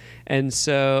 And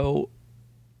so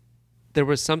there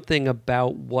was something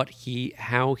about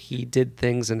how he did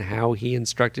things and how he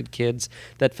instructed kids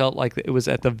that felt like it was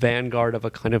at the vanguard of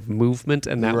a kind of movement,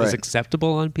 and that was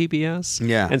acceptable on PBS.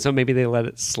 Yeah. And so maybe they let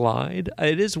it slide.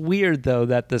 It is weird, though,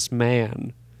 that this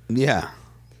man,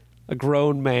 a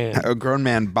grown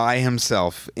man by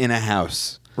himself in a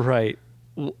house, right,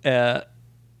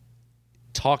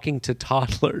 talking to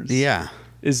toddlers,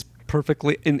 is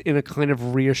perfectly in a kind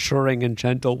of reassuring and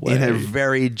gentle way. In a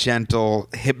very gentle,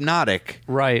 hypnotic.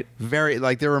 Right. Very,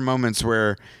 like, there were moments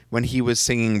when he was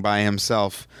singing by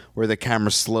himself where the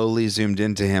camera slowly zoomed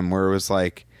into him, where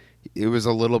it was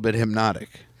a little bit hypnotic.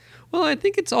 Well, I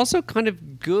think it's also kind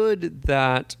of good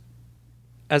that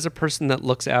as a person that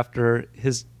looks after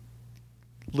his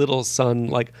little son,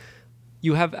 like,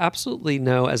 you have absolutely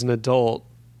as an adult,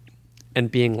 and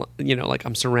being, like,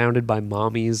 I'm surrounded by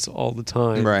mommies all the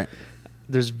time. Right.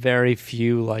 There's very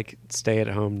few, like,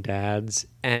 stay-at-home dads,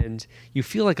 and you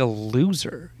feel like a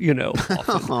loser,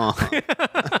 often.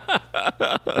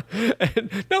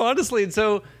 No, honestly, and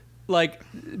so, like,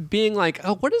 being like,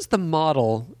 oh, what is the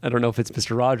model? I don't know if it's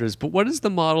Mr. Rogers, but what is the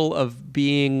model of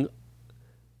being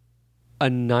a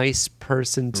nice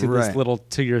person to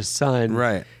to your son?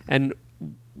 Right. And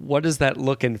what does that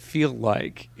look and feel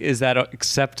like? Is that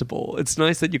acceptable? It's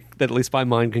nice that at least my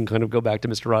mind can kind of go back to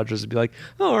Mr. Rogers and be like,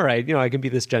 oh, all right, I can be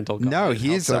this gentle guy. No,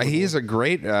 he's a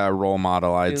great role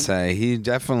model, I'd say. He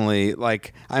definitely,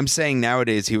 like, I'm saying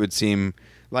nowadays he would seem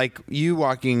like, you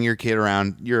walking your kid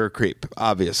around, you're a creep,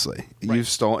 obviously. Right.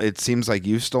 It seems like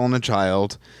you've stolen a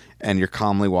child and you're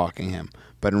calmly walking him.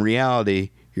 But in reality,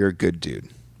 you're a good dude.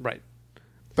 Right.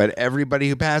 But everybody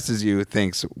who passes you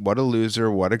thinks, what a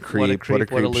loser, what a creep, what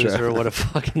a loser, show. what a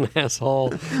fucking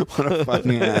asshole. What a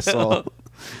fucking asshole.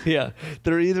 Yeah.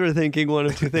 They're either thinking one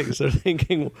of two things. They're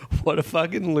thinking, what a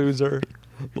fucking loser.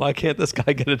 Why can't this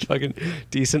guy get a fucking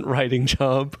decent writing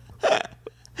job?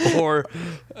 Or,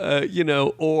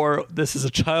 or this is a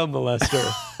child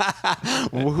molester.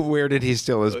 Where did he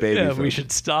steal his baby from? We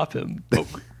should stop him.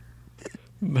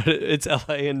 But it's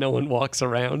LA and no one walks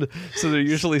around, so they're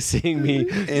usually seeing me,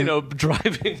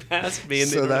 driving past me.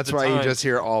 And so that's why you just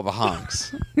hear all the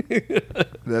honks.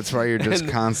 That's why you're just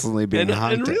constantly being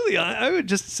honked. And really, I would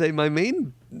just say my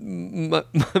main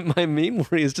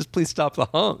worry is just please stop the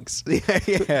honks. Yeah,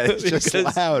 it's just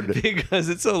loud. Because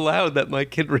it's so loud that my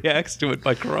kid reacts to it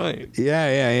by crying.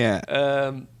 Yeah.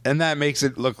 And that makes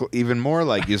it look even more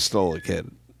like you stole a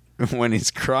kid. When he's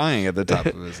crying at the top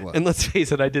of his lungs. And let's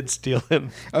face it, I did steal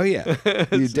him. Oh, yeah.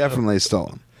 You definitely stole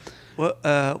him. What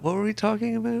were we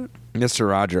talking about? Mr.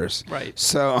 Rogers. Right.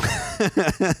 So,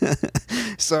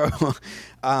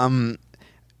 the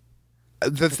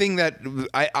thing that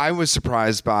I was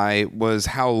surprised by was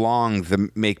how long the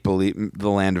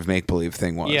Land of Make Believe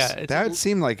thing was. Yeah. That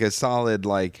seemed like a solid,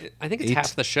 like, I think it's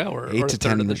half the show or 8 to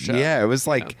 10 of the show. Yeah, it was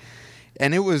like,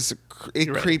 and it was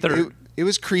creepy. It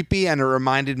was creepy, and it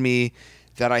reminded me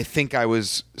that I think I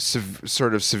was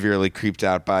sort of severely creeped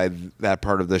out by that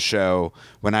part of the show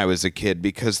when I was a kid,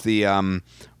 because the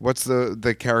what's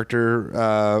the character,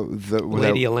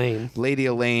 Lady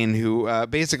Elaine, who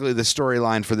basically the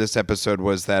storyline for this episode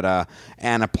was that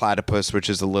Anna Platypus, which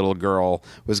is a little girl,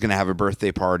 was going to have a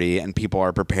birthday party, and people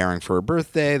are preparing for her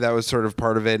birthday. That was sort of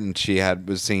part of it, and she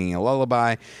was singing a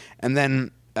lullaby, and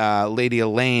then Lady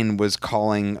Elaine was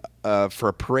calling for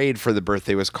a parade for the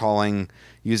birthday, was calling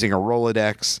using a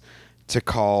Rolodex to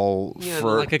call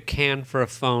for like a can for a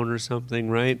phone or something,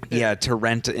 right? Yeah, to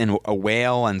rent a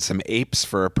whale and some apes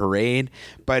for a parade.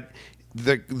 But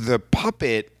the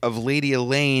puppet of Lady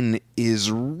Elaine is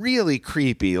really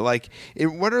creepy. Like,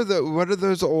 what are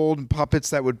those old puppets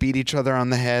that would beat each other on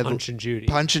the head? Punch and Judy.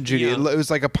 Yeah. It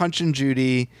was like a Punch and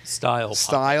Judy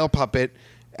style puppet.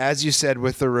 As you said,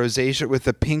 with the rosacea, with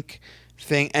the pink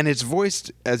thing, and it's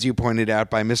voiced, as you pointed out,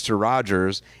 by Mr.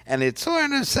 Rogers, and it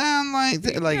sort of sounds like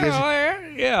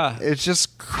Yeah. It's just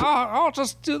I'll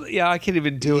just do that. Yeah, I can't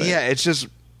even do it. Yeah, it's just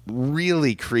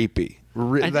really creepy. I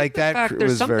Like think the that fact, was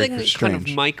there's very something strange. kind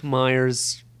of Mike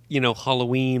Myers,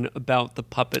 Halloween about the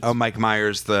puppets. Oh, Mike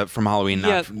Myers, from Halloween,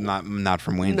 not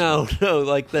from Wayne's World. No,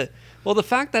 like the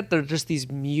fact that they're just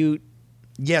these mute.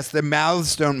 Yes, the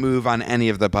mouths don't move on any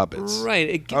of the puppets. Right.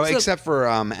 It gives except for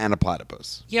Anna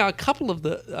Platypus. Yeah, a couple of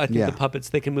the puppets,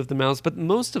 they can move their mouths, but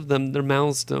most of them, their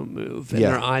mouths don't move, and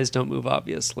their eyes don't move,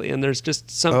 obviously. And there's just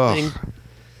something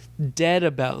dead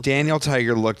about Daniel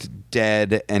Tiger looked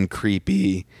dead and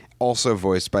creepy, also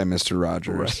voiced by Mr.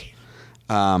 Rogers.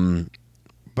 Right.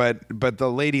 But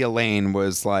the Lady Elaine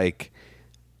was like...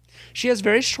 She has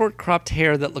very short cropped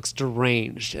hair that looks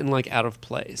deranged and like out of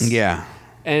place. Yeah.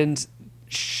 And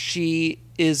she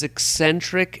is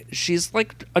eccentric. She's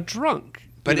like a drunk.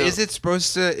 But is it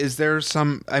supposed to... Is there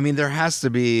some... I mean, there has to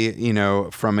be,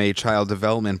 from a child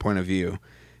development point of view,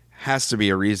 has to be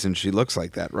a reason she looks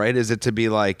like that, right? Is it to be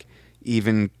like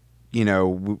even,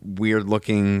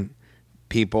 weird-looking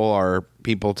people are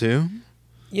people too?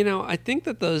 I think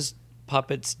that those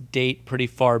puppets date pretty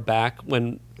far back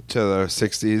to the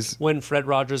 60s, when Fred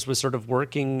Rogers was sort of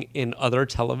working in other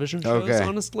television shows,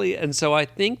 honestly. And so I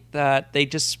think that they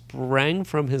just sprang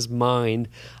from his mind.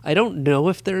 I don't know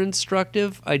if they're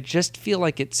instructive. I just feel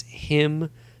like it's him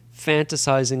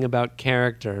fantasizing about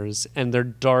characters, and they're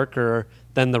darker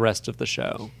than the rest of the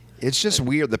show. It's just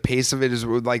weird. The pace of it is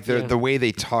like the way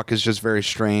they talk is just very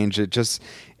strange.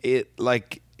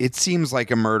 It seems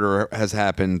like a murder has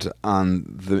happened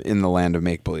in the land of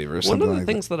make-believe or something. One of the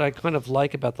things that I kind of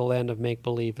like about the land of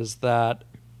make-believe is that,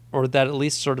 or that at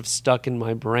least sort of stuck in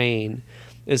my brain,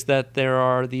 is that there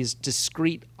are these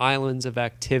discrete islands of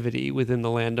activity within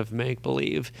the land of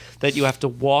make-believe that you have to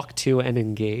walk to and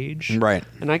engage. Right.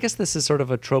 And I guess this is sort of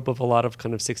a trope of a lot of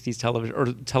kind of 60s television, or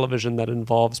television that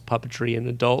involves puppetry and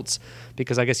adults,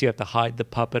 because I guess you have to hide the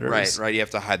puppeters. Right. You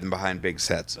have to hide them behind big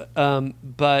sets.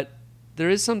 But there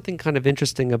is something kind of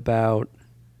interesting about,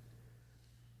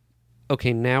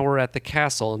 okay, now we're at the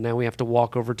castle, and now we have to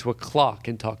walk over to a clock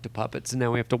and talk to puppets, and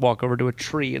now we have to walk over to a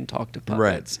tree and talk to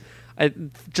puppets. Right.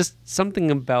 Just something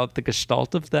about the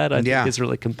gestalt of that I think is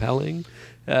really compelling.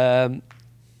 But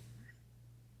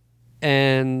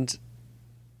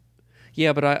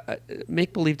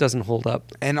make-believe doesn't hold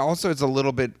up. And also it's a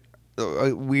little bit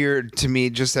weird to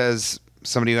me, just as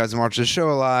somebody who hasn't watched the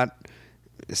show a lot,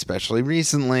 especially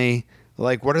recently.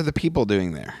 Like, what are the people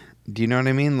doing there? Do you know what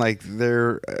I mean? Like,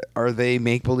 are they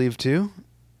make-believe too?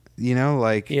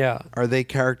 Are they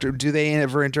character? Do they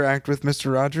ever interact with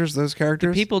Mr. Rogers, those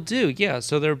characters? The people do, yeah.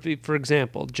 So there'd be, for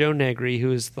example, Joe Negri,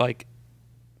 who is like,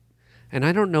 and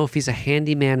I don't know if he's a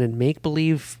handyman in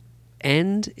make-believe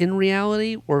and in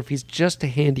reality, or if he's just a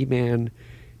handyman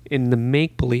in the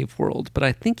make-believe world. But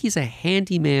I think he's a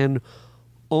handyman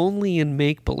only in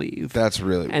make-believe. That's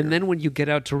really weird. And then when you get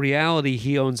out to reality,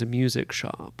 he owns a music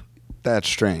shop. That's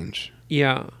strange.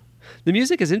 Yeah. The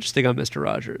music is interesting on Mr.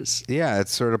 Rogers. Yeah,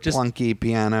 it's sort of plunky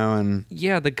piano and...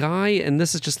 Yeah, the guy, and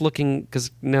this is just looking,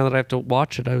 because now that I have to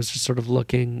watch it, I was just sort of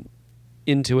looking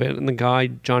into it, and the guy,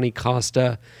 Johnny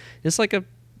Costa, is like a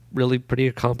really pretty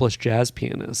accomplished jazz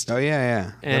pianist. Oh,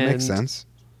 yeah. That makes sense.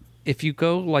 If you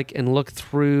go and look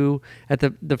through at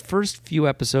the first few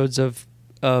episodes of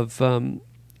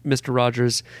Mr.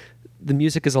 Rogers, the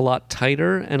music is a lot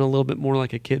tighter and a little bit more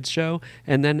like a kid's show.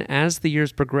 And then as the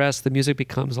years progress, the music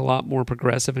becomes a lot more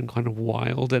progressive and kind of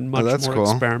wild and much more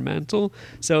experimental.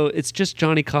 So it's just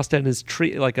Johnny Costa and his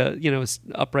his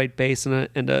upright bass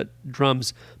and a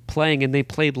drums playing, and they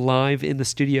played live in the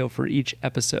studio for each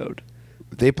episode.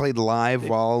 They played live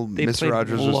while Mr.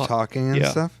 Rogers was talking and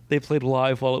stuff? They played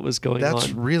live while it was going on. That's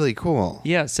really cool.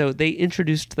 Yeah, so they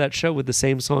introduced that show with the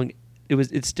same song.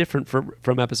 It's different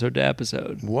from episode to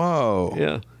episode. Whoa.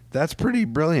 Yeah. That's pretty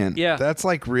brilliant. Yeah. That's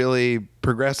like really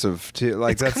progressive too.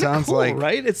 Like it's that sounds cool, like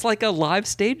right? It's like a live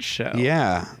stage show.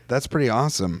 Yeah. That's pretty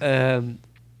awesome.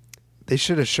 They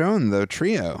should have shown the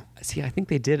trio. See, I think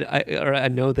they did. I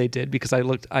know they did, because I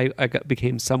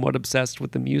became somewhat obsessed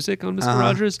with the music on Mr.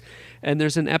 Rogers. And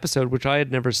there's an episode which I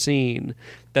had never seen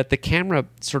that the camera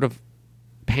sort of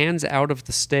pans out of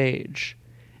the stage,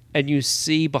 and you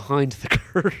see behind the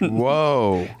curtain.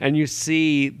 Whoa. And you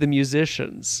see the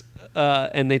musicians,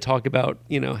 and they talk about,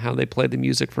 how they play the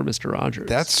music for Mr. Rogers.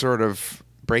 That's sort of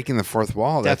breaking the fourth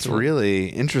wall. That's really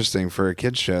interesting for a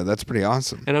kid's show. That's pretty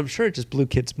awesome. And I'm sure it just blew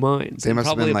kids' minds. They must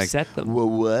probably have been upset like, them. Well,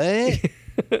 what?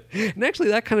 And actually,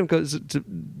 that kind of goes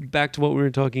back to what we were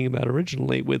talking about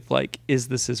originally with, is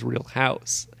this his real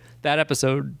house? That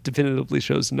episode definitively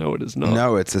shows no, it is not.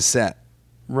 No, it's a set.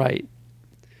 Right.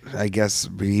 I guess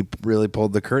he really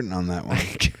pulled the curtain on that one.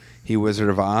 He Wizard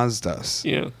of Oz'd us.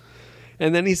 Yeah.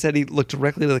 And then he said he looked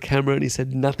directly to the camera and he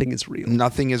said, "Nothing is real."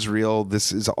 Nothing is real.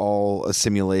 This is all a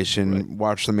simulation. Right.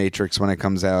 Watch The Matrix when it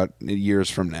comes out years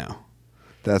from now.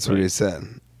 That's what he said.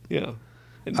 Yeah.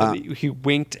 And then he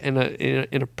winked, and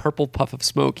in a purple puff of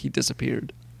smoke, he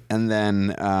disappeared. And then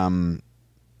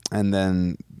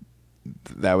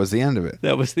that was the end of it.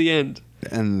 That was the end.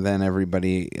 And then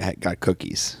everybody got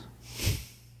cookies.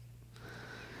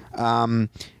 So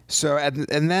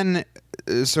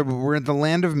we're in the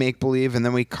land of make believe, and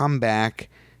then we come back,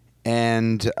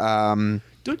 and don't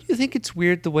you think it's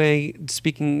weird the way,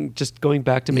 speaking, just going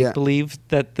back to make believe,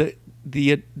 that the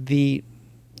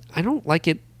I don't like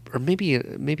it, or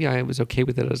maybe I was okay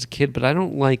with it as a kid, but I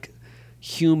don't like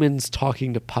humans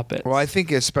talking to puppets. Well, I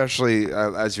think especially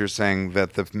as you're saying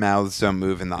that the mouths don't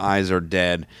move and the eyes are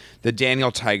dead. The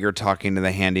Daniel Tiger talking to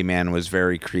the handyman was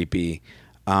very creepy.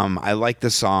 I like the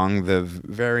song, the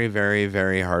very, very,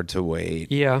 very hard to wait.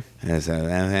 Yeah. I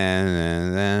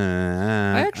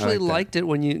actually liked it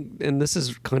when you, and this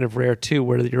is kind of rare too,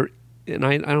 where and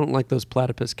I don't like those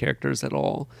platypus characters at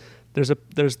all. There's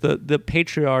the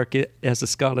patriarch has a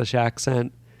Scottish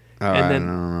accent. Oh, I don't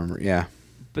remember. Yeah.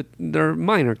 But they're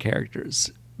minor characters.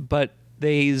 But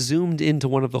they zoomed into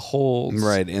one of the holes.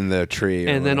 Right, in the tree.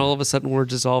 And then all of a sudden we're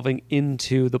dissolving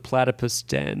into the platypus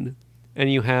den. And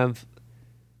you have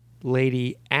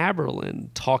Lady Aberlin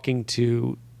talking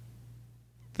to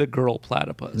the girl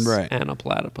platypus. Right. Anna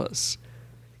Platypus.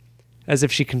 As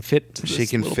if she can fit into she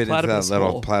can fit into that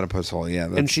little platypus hole, yeah.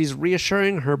 And she's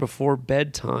reassuring her before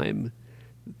bedtime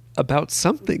about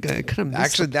something. I kind of missed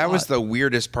Actually, that was the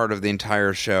weirdest part of the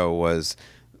entire show was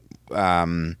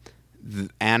Anna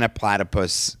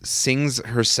Platypus sings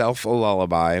herself a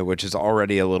lullaby, which is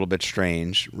already a little bit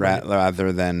strange,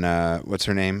 rather than, what's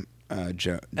her name?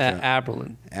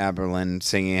 Aberlin. Aberlin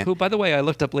singing it. Who, by the way, I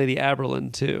looked up Lady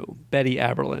Aberlin, too. Betty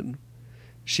Aberlin.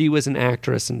 She was an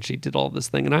actress, and she did all this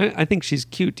thing. And I think she's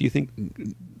cute. Do you think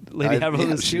Lady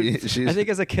Aberlin is cute? I think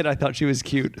as a kid, I thought she was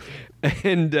cute.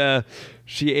 And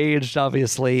she aged,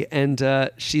 obviously. And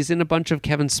she's in a bunch of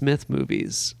Kevin Smith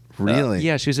movies. Really?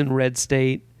 Yeah, she was in Red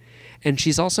State. And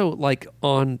she's also, like,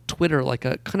 on Twitter, like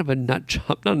a kind of a nut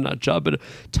job. Not a nut job, but a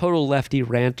total lefty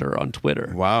ranter on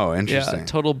Twitter. Wow, interesting. Yeah,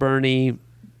 total Bernie,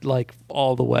 like,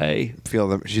 all the way.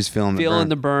 She's feeling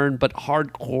the burn, but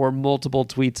hardcore, multiple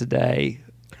tweets a day.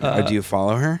 Do you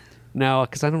follow her? No,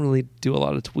 because I don't really do a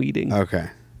lot of tweeting. Okay.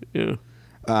 Yeah.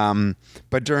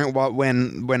 But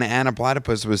when Anna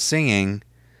Platypus was singing,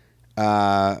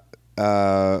 a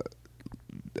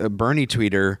Bernie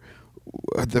tweeter,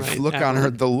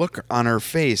 the look on her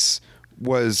face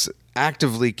was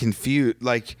actively confused.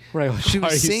 Like she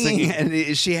was singing,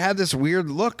 and she had this weird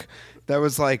look that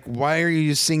was like, "Why are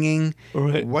you singing?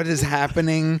 Right. What is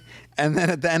happening?" And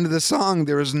then at the end of the song,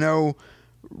 there was no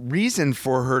reason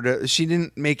for her to. She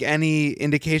didn't make any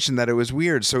indication that it was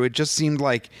weird, so it just seemed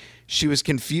like she was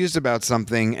confused about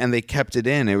something, and they kept it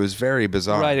in. It was very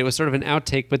bizarre. Right, it was sort of an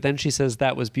outtake, but then she says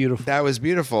that was beautiful. That was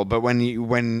beautiful, but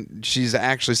when she's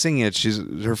actually singing it,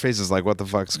 her face is like, "What the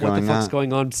fuck's going on? What the fuck's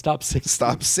going on? Stop singing!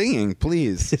 Stop singing,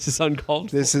 please! This is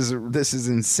uncalled for. This is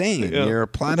insane. Yeah. You're a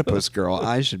platypus girl.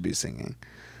 I should be singing."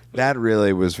 That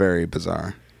really was very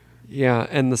bizarre. Yeah,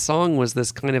 and the song was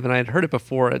this kind of, and I had heard it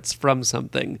before. It's from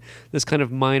something. This kind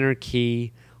of minor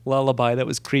key lullaby that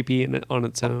was creepy on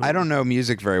its own. I don't know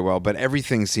music very well, but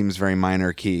everything seems very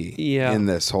minor key in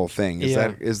this whole thing. Is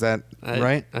that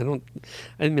right?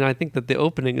 I think that the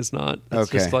opening is not.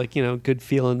 It's just like, good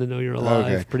feeling to know you're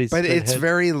alive. Okay. But it's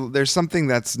there's something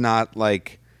that's not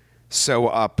like so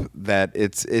up that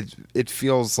it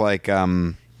feels like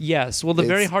yes. Well, the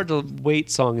very hard to wait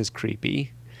song is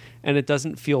creepy. And it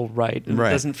doesn't feel right. And It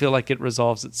doesn't feel like it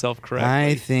resolves itself correctly.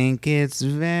 I think it's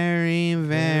very,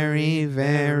 very,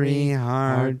 very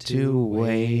hard to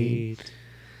wait.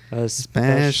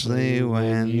 Especially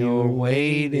when you're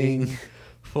waiting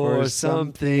for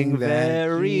something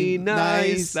very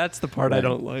nice. That's the part I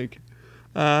don't like.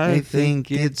 I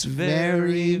think it's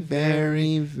very,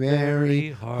 very, very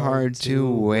hard to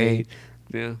wait.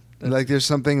 Yeah. Like there's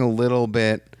something a little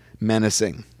bit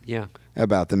menacing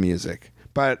about the music.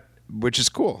 But which is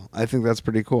cool. I think that's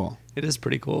pretty cool. It is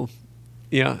pretty cool.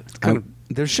 Yeah.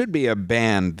 There should be a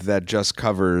band that just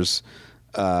covers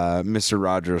Mr.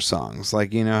 Rogers songs.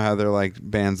 Like, how they're like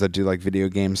bands that do like video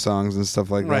game songs and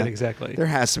stuff like that? Right, exactly. There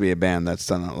has to be a band that's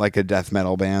done like a death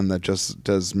metal band that just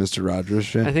does Mr. Rogers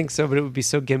shit. I think so, but it would be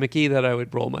so gimmicky that I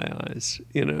would roll my eyes,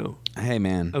 Hey,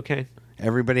 man. Okay.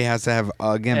 Everybody has to have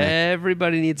a gimmick.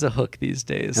 Everybody needs a hook these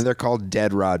days. And they're called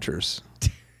Dead Rogers.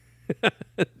 That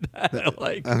I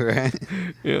like. Okay.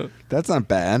 Yeah. That's not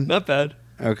bad. Not bad.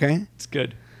 Okay. It's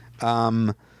good.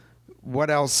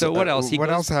 What else? So what else? What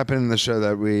else happened in the show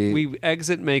that we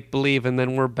exit make believe, and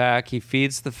then we're back. He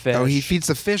feeds the fish. Oh, he feeds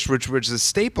the fish, which is a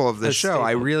staple of the show.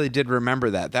 I really did remember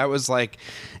that. That was like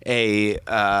a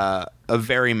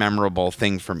very memorable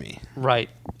thing for me.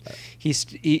 Right.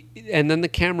 And then the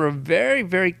camera very,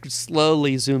 very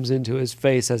slowly zooms into his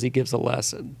face as he gives a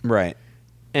lesson. Right.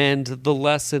 And the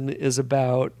lesson is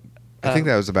about. I think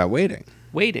that was about waiting.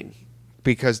 Waiting.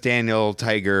 Because Daniel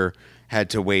Tiger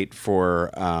had to wait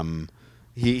for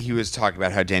he was talking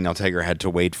about how Daniel Tiger had to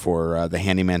wait for the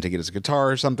handyman to get his guitar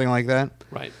or something like that,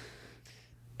 right?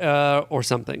 Or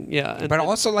something, yeah. But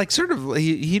also, like, sort of,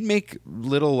 he'd make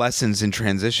little lessons in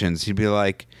transitions. He'd be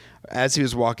like, as he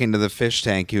was walking to the fish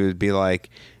tank, he would be like,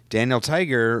 Daniel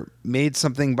Tiger made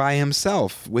something by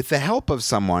himself with the help of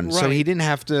someone, right. So he didn't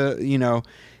have to,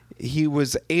 he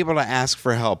was able to ask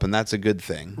for help, and that's a good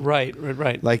thing. Right.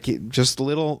 Like just a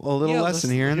little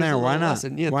lesson here and there. Why not?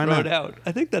 Lesson. Yeah, Why throw not? it out.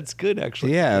 I think that's good,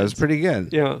 actually. Yeah, it was pretty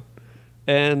good. Yeah.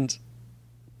 And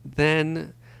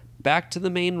then back to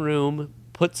the main room,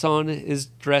 puts on his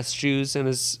dress shoes and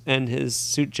his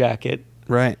suit jacket.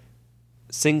 Right.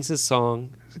 Sings his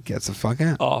song. Gets the fuck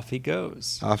out. Off he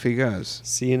goes.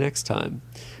 See you next time.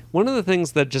 One of the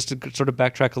things that, just to sort of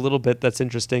backtrack a little bit, that's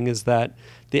interesting is that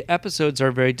the episodes are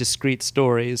very discrete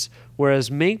stories, whereas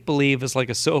Make Believe is like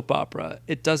a soap opera.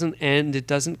 It doesn't end, it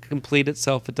doesn't complete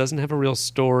itself, it doesn't have a real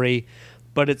story,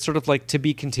 but it's sort of like to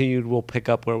be continued, we'll pick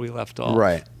up where we left off.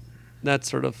 Right. That's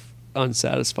sort of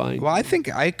unsatisfying. Well, I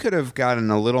think I could have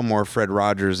gotten a little more Fred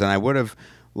Rogers, and I would have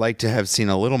liked to have seen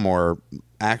a little more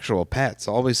actual pets.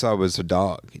 All we saw was a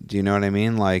dog. Do you know what I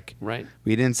mean? Like, right.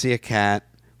 We didn't see a cat.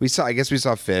 I guess we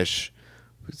saw fish.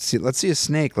 Let's see a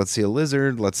snake. Let's see a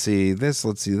lizard. Let's see this.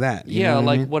 Let's see that. You know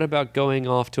what I mean? What about going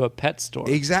off to a pet store?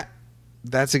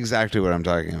 That's exactly what I'm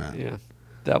talking about. Yeah,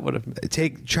 that would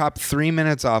have chop 3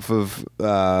 minutes off of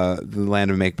the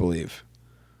Land of Make Believe.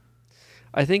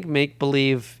 I think Make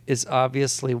Believe is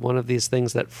obviously one of these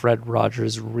things that Fred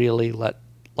Rogers really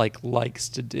likes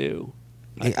to do.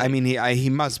 He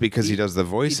must, because he does the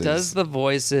voices. He does the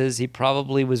voices. He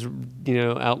probably was,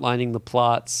 outlining the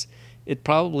plots. It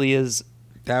probably is.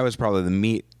 That was probably the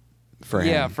meat for him.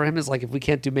 Yeah, for him is like, if we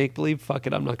can't do Make Believe, fuck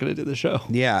it, I'm not going to do the show.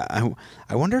 Yeah,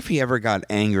 I wonder if he ever got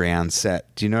angry on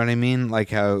set. Do you know what I mean? Like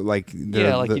how, like he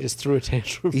just threw a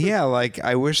tantrum. Yeah, like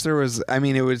I wish there was. I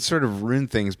mean, it would sort of ruin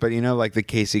things, but like the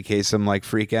Casey Kasem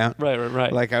freak out.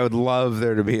 Right. Like I would love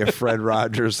there to be a Fred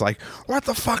Rogers like, what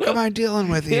the fuck am I dealing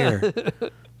with here?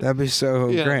 That'd be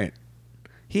so great.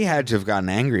 He had to have gotten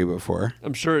angry before.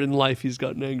 I'm sure in life he's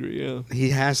gotten angry. Yeah,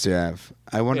 he has to have.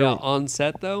 I wonder. Yeah, on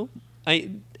set though.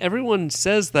 Everyone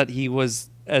says that he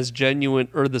was as genuine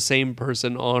or the same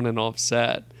person on and off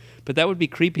set, but that would be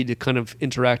creepy to kind of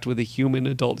interact with a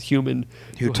adult human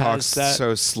who talks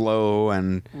so slow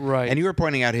and right. And you were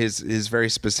pointing out his very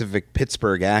specific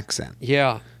Pittsburgh accent.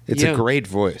 Yeah, it's a great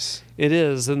voice. It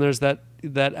is, and there's that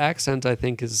accent I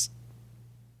think is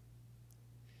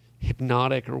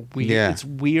hypnotic or weird. Yeah. It's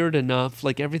weird enough.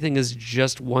 Like everything is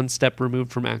just one step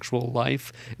removed from actual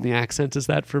life. And the accent is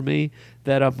that for me,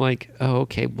 that I'm like, oh,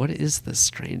 okay, what is this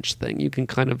strange thing? You can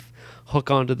kind of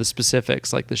hook onto the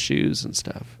specifics, like the shoes and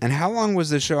stuff. And how long was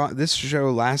the show? This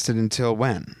show lasted until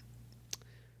when?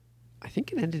 I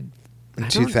think it ended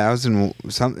 2000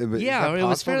 something. Yeah, it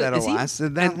was fairly, that it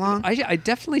lasted that long. I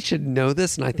definitely should know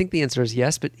this, and I think the answer is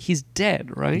yes. But he's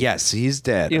dead, right? Yes, he's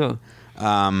dead. Yeah.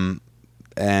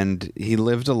 And he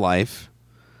lived a life.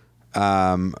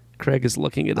 Craig is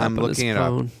looking it up on his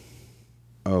phone.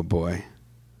 Oh boy,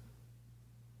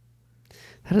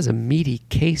 that is a meaty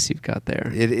case you've got there.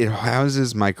 It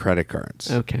houses my credit cards.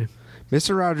 Okay.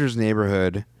 Mr. Rogers'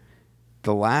 Neighborhood,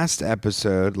 the last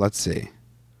episode. Let's see.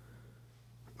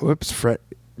 Whoops,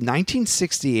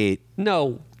 1968.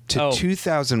 No. To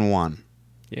 2001.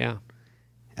 Yeah.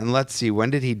 And let's see, when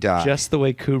did he die? Just the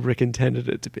way Kubrick intended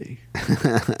it to be.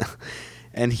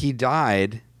 And he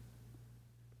died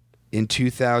in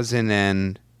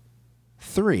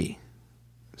 2003.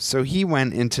 So he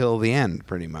went until the end,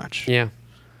 pretty much. Yeah.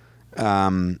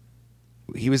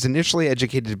 He was initially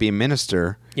educated to be a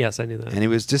minister. Yes, I knew that. And he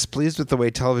was displeased with the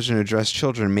way television addressed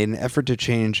children and made an effort to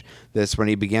change this when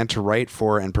he began to write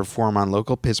for and perform on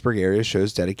local Pittsburgh area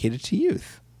shows dedicated to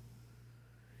youth.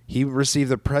 He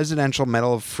received the Presidential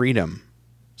Medal of Freedom,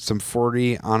 some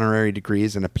 40 honorary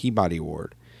degrees, and a Peabody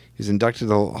Award. He was inducted to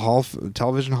the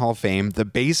Television Hall of Fame, the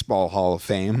Baseball Hall of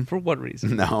Fame. For what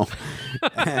reason? No.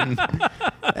 and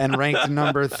ranked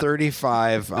number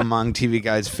 35 among TV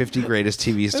Guide's 50 greatest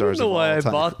TV stars of all time. I don't know why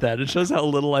I bought that. It shows how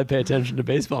little I pay attention to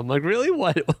baseball. I'm like, really?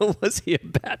 What? Was he a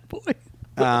bat boy?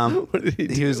 What did he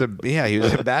do? He was a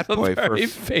bat boy Very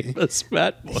famous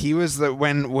bat boy. He was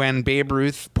when Babe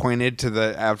Ruth pointed to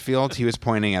the outfield, he was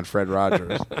pointing at Fred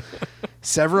Rogers.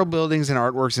 Several buildings and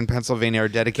artworks in Pennsylvania are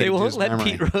dedicated They to won't his let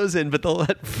memory. Pete Rose in, but they'll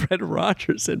let Fred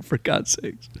Rogers in, for God's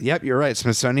sakes. Yep, you're right.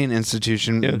 Smithsonian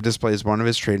Institution displays one of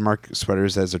his trademark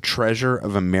sweaters as a treasure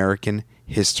of American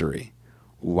history.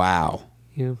 Wow.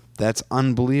 Yeah. That's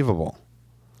unbelievable.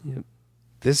 Yep.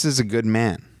 This is a good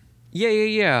man.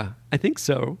 Yeah. I think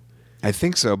so. I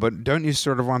think so, but don't you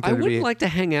sort of want I there to wouldn't be... like to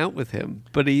hang out with him,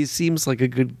 but he seems like a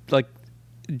good,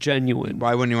 genuine.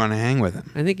 Why wouldn't you want to hang with him?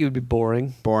 I think he would be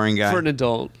boring. Boring guy. For an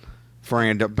adult.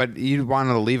 But you'd want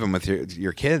to leave him with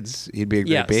your kids. He'd be a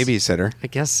great Yes. babysitter. I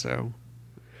guess so.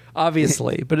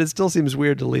 Obviously, but it still seems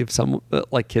weird to leave some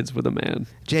kids with a man.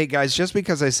 Jay, guys, just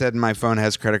because I said my phone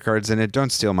has credit cards in it,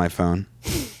 don't steal my phone.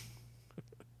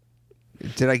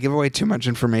 Did I give away too much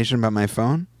information about my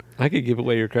phone? I could give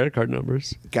away your credit card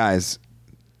numbers. Guys,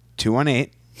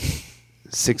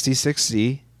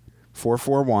 218-6060,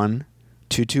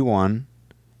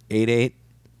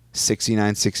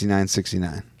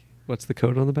 441-221-88-69-69-69. What's the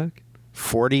code on the back?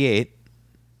 48-1.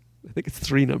 I think it's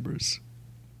 3 numbers.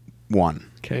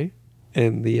 Okay.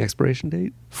 And the expiration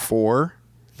date? 4.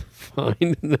 Fine.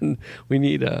 And then we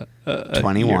need a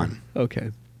 21. year.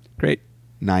 Okay. Great.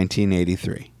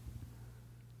 1983.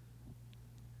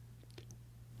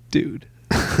 Dude.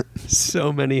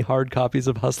 So many hard copies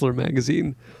of Hustler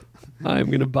magazine I'm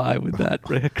going to buy with that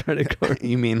credit card.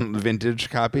 You mean vintage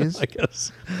copies? I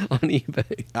guess. On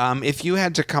eBay. If you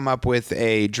had to come up with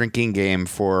a drinking game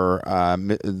for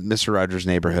Mr. Rogers'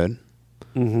 Neighborhood,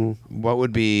 what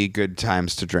would be good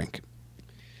times to drink?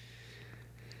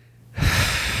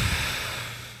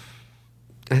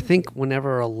 I think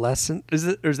whenever a lesson is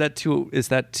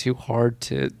that too hard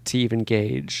to even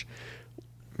gauge?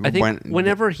 I think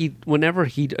whenever he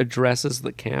addresses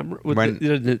the camera with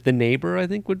the neighbor, I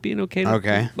think would be an okay.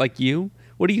 Okay. Like you,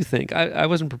 what do you think? I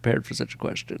wasn't prepared for such a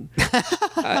question.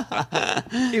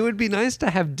 It would be nice to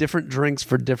have different drinks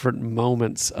for different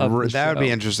moments of the That would show. be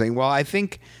interesting. Well, I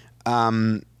think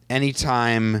anytime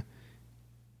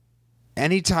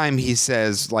he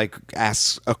says,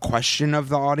 asks a question of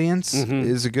the audience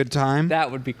is a good time.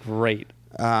 That would be great.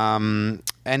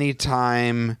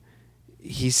 Anytime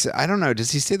I don't know,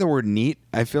 does he say the word neat?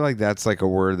 I feel like that's a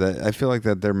word that I feel like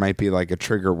that there might be a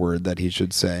trigger word that he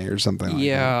should say or something like that.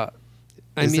 Yeah.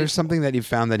 Is there something that you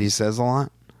found that he says a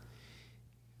lot?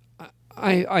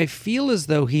 I feel as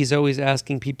though he's always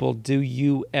asking people, do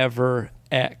you ever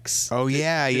X? Oh,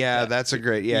 yeah. That's a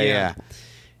great, yeah.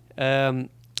 Well,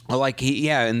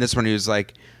 in this one he was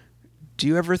like, do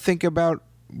you ever think about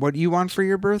what you want for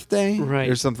your birthday? Right.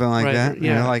 Or something like that.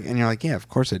 Yeah. And you're like, yeah, of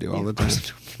course I do all the time.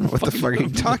 What the fuck are you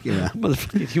talking about?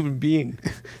 Motherfucking human being.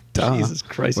 Duh. Jesus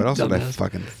Christ. What else would I dumbass.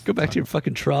 fucking... Go back to your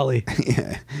fucking trolley.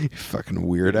 Yeah, you fucking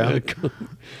weirdo.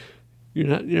 You're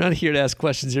not here to ask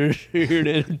questions. You're here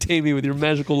to entertain me with your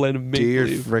magical land of Do your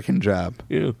make-believe. freaking job.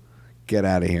 Yeah. Get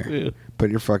out of here. Yeah.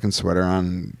 Put your fucking sweater on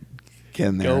and get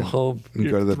in there. Go home. And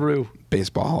You're go to the through.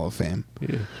 Baseball Hall of Fame.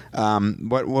 Yeah.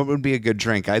 What would be a good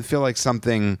drink? I'd feel like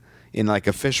something in a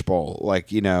fishbowl,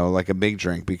 like a big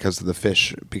drink because of the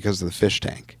fish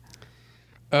tank.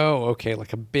 Oh, okay,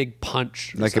 like a big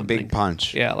punch. Like a big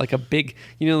punch. Yeah, like a big,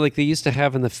 like they used to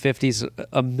have in the 50s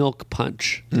a milk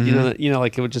punch.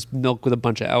 Like it would just milk with a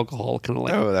bunch of alcohol, kind of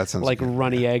like that sounds like good.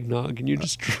 runny eggnog, and you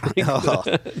just drink Oh.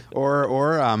 that.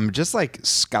 or just like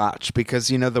scotch, because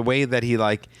the way that he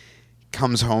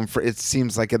comes home it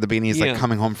seems like at the beginning he's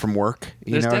coming home from work.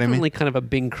 There's know what I definitely mean? kind of a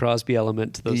Bing Crosby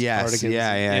element to those Yes, cardigans.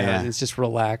 yeah. And it's just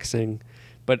relaxing.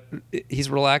 But he's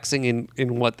relaxing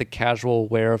in what the casual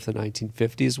wear of the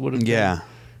 1950s would have been. Yeah.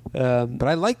 But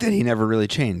I like that he never really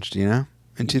changed, In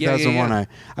 2001, yeah.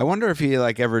 I wonder if he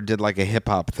ever did a hip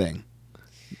hop thing.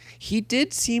 He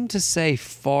did seem to say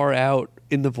 "far out"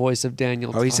 in the voice of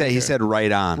Daniel. Oh, he said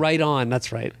right on. Right on.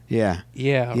 That's right. Yeah.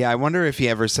 Yeah. Yeah, I wonder if he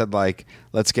ever said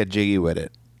let's get jiggy with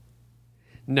it.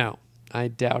 No, I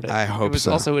doubt it. I hope it was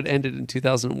so. Also, it ended in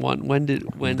 2001. When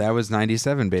That was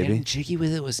 97, baby. Getting Jiggy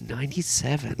with It was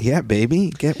 97. Yeah, baby,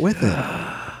 get with it.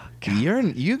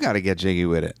 You got to get jiggy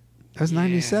with it. That was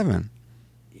 97.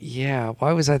 Yeah.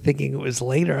 Why was I thinking it was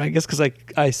later? I guess because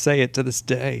I say it to this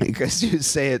day. Because you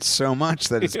say it so much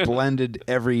that it's blended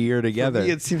every year together. For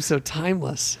me, it seems so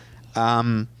timeless.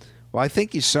 Well, I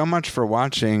thank you so much for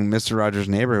watching Mr. Rogers'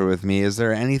 Neighborhood with me. Is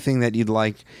there anything that you'd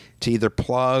like to either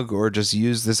plug or just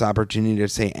use this opportunity to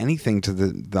say anything to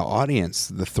the audience,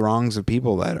 the throngs of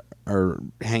people that are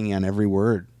hanging on every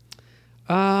word?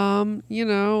 Let's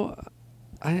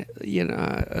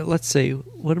see.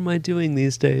 What am I doing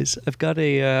these days? I've got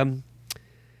a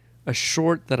a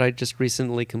short that I just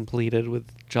recently completed with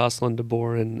Jocelyn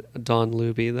DeBoer and Don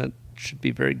Luby that should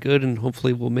be very good, and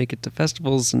hopefully will make it to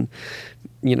festivals and,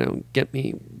 get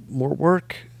me more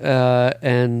work. I'd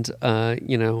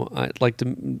like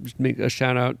to make a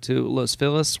shout out to Los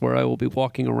Feliz, where I will be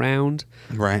walking around.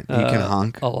 Right. You can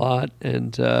honk a lot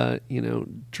and,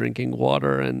 drinking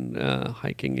water and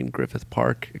hiking in Griffith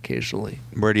Park occasionally.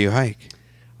 Where do you hike?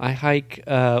 I hike,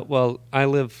 I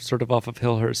live sort of off of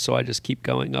Hillhurst, so I just keep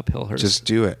going up Hillhurst. Just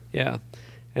do it. Yeah.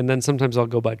 And then sometimes I'll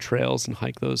go by trails and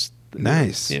hike those.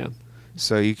 Nice. Yeah.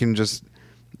 So you can just,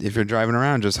 if you're driving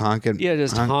around, just honk it. Yeah,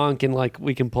 just honk and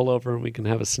we can pull over and we can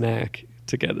have a snack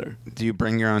together. Do you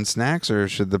bring your own snacks, or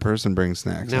should the person bring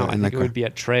snacks? No, I think it would be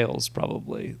at Trails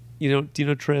probably. Do you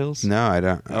know Trails? No, I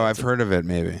don't. Oh, I've heard of it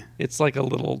maybe. It's like a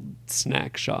little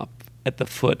snack shop at the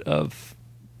foot of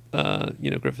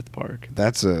Griffith Park.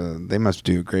 They must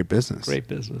do great business. Great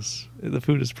business. The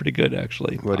food is pretty good,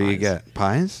 actually. What do you get?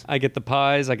 Pies? I get the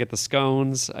pies. I get the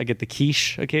scones. I get the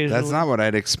quiche occasionally. That's not what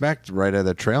I'd expect right at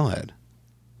the trailhead.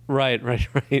 Right.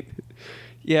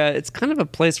 Yeah, it's kind of a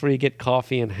place where you get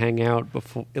coffee and hang out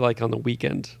before, like on the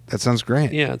weekend. That sounds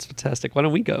great. Yeah, it's fantastic. Why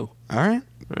don't we go? All right.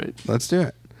 Let's do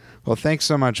it. Well, thanks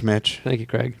so much, Mitch. Thank you,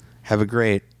 Craig. Have a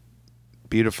great,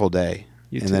 beautiful day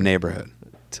in the neighborhood.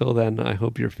 Till then, I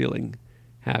hope you're feeling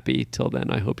happy. Till then,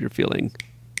 I hope you're feeling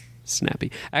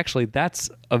snappy. Actually, that's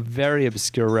a very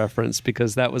obscure reference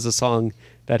because that was a song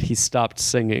that he stopped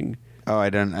singing. Oh, I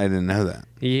didn't know that.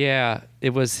 Yeah, it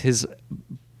was his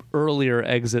earlier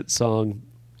Exit song.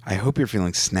 I hope you're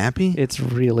feeling snappy. It's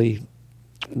really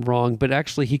wrong, but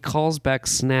actually he calls back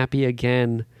snappy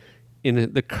again in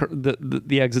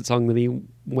the Exit song that he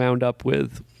wound up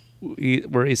with,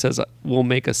 where he says, "We'll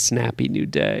make a snappy new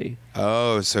day."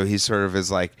 Oh, so he sort of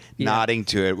is like nodding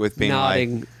to it with being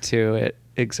nodding to it.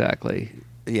 Exactly.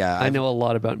 Yeah. I know a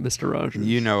lot about Mr. Rogers.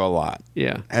 You know a lot.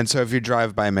 Yeah. And so if you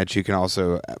drive by Mitch, you can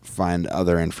also find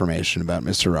other information about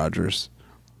Mr. Rogers.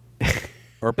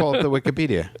 Or pull up the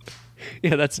Wikipedia.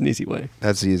 Yeah, that's an easy way.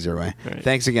 That's the easier way. Right.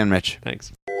 Thanks again, Mitch.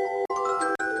 Thanks.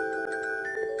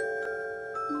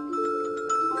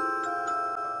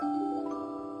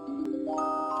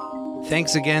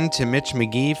 Thanks again to Mitch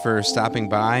McGee for stopping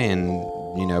by and,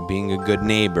 being a good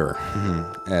neighbor,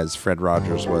 as Fred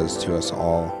Rogers was to us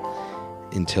all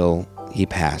until he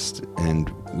passed. And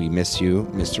we miss you,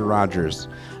 Mr. Rogers.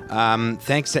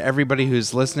 Thanks to everybody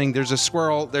who's listening. There's a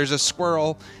squirrel.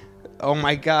 Oh,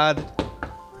 my God.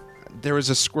 There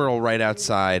was a squirrel right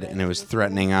outside, and it was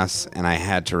threatening us, and I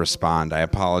had to respond. I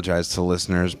apologize to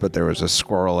listeners, but there was a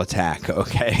squirrel attack,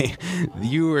 okay?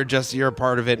 You're a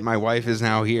part of it. My wife is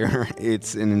now here.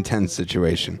 It's an intense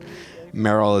situation.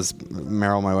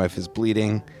 Meryl, my wife, is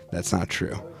bleeding. That's not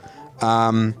true.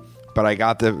 But I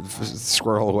got the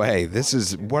squirrel away.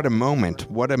 What a moment.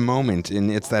 What a moment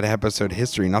in It's That Episode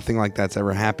history. Nothing like that's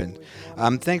ever happened.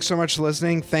 Thanks so much for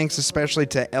listening. Thanks especially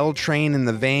to L Train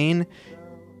in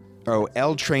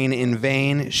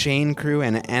Vain, Shane Crew,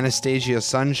 and Anastasia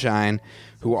Sunshine,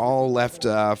 who all left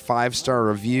 5-star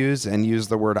reviews and used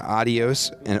the word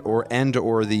adios or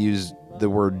they used the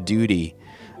word duty.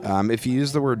 If you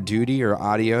use the word duty or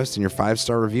adios in your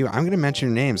 5-star review, I'm going to mention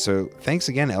your name. So thanks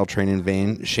again, L Train in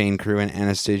Vain, Shane Crew, and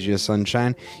Anastasia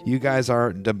Sunshine. You guys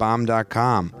are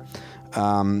dabomb.com.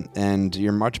 And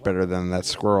you're much better than that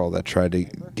squirrel that tried to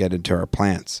get into our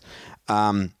plants.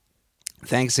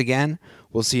 Thanks again.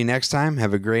 We'll see you next time.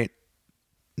 Have a great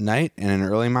night and an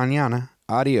early mañana.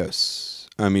 Adios,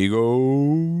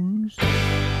 amigos.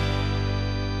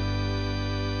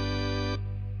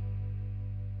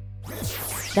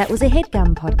 That was a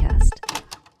HeadGum podcast.